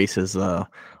erases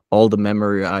all the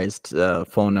memorized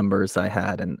phone numbers I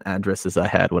had and addresses I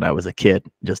had when I was a kid,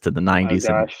 just in the 90s,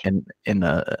 Oh, and in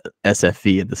the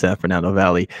SFV in the San Fernando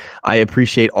Valley. I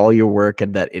appreciate all your work,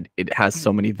 and that it has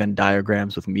so many Venn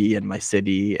diagrams with me and my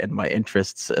city and my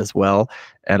interests as well.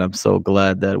 And I'm so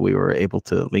glad that we were able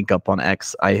to link up on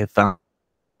X. I have found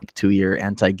a 2-year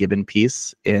anti-Gibbon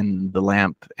piece in The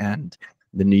Lamp and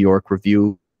the New York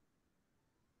Review.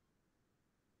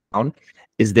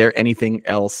 Is there anything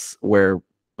else where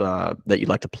that you'd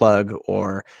like to plug,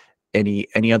 or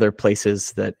any other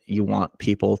places that you want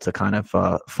people to kind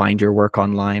of find your work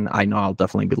online? I know I'll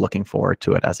definitely be looking forward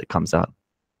to it as it comes out.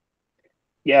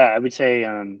 Yeah, I would say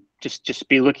just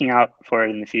be looking out for it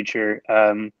in the future.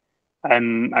 I'm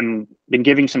been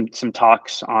giving some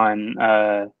talks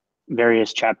on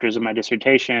various chapters of my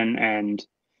dissertation, and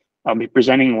I'll be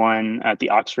presenting one at the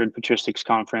Oxford Patristics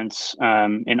Conference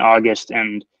in August,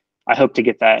 and I hope to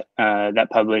get that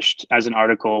published as an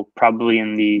article, probably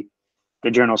in the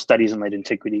journal Studies in Late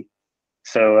Antiquity.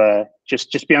 So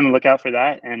just be on the lookout for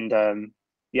that. And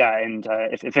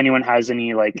if anyone has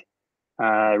any like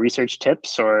research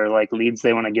tips or like leads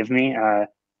they want to give me,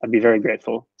 I'd be very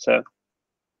grateful. So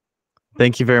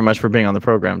thank you very much for being on the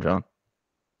program, John.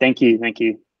 Thank you.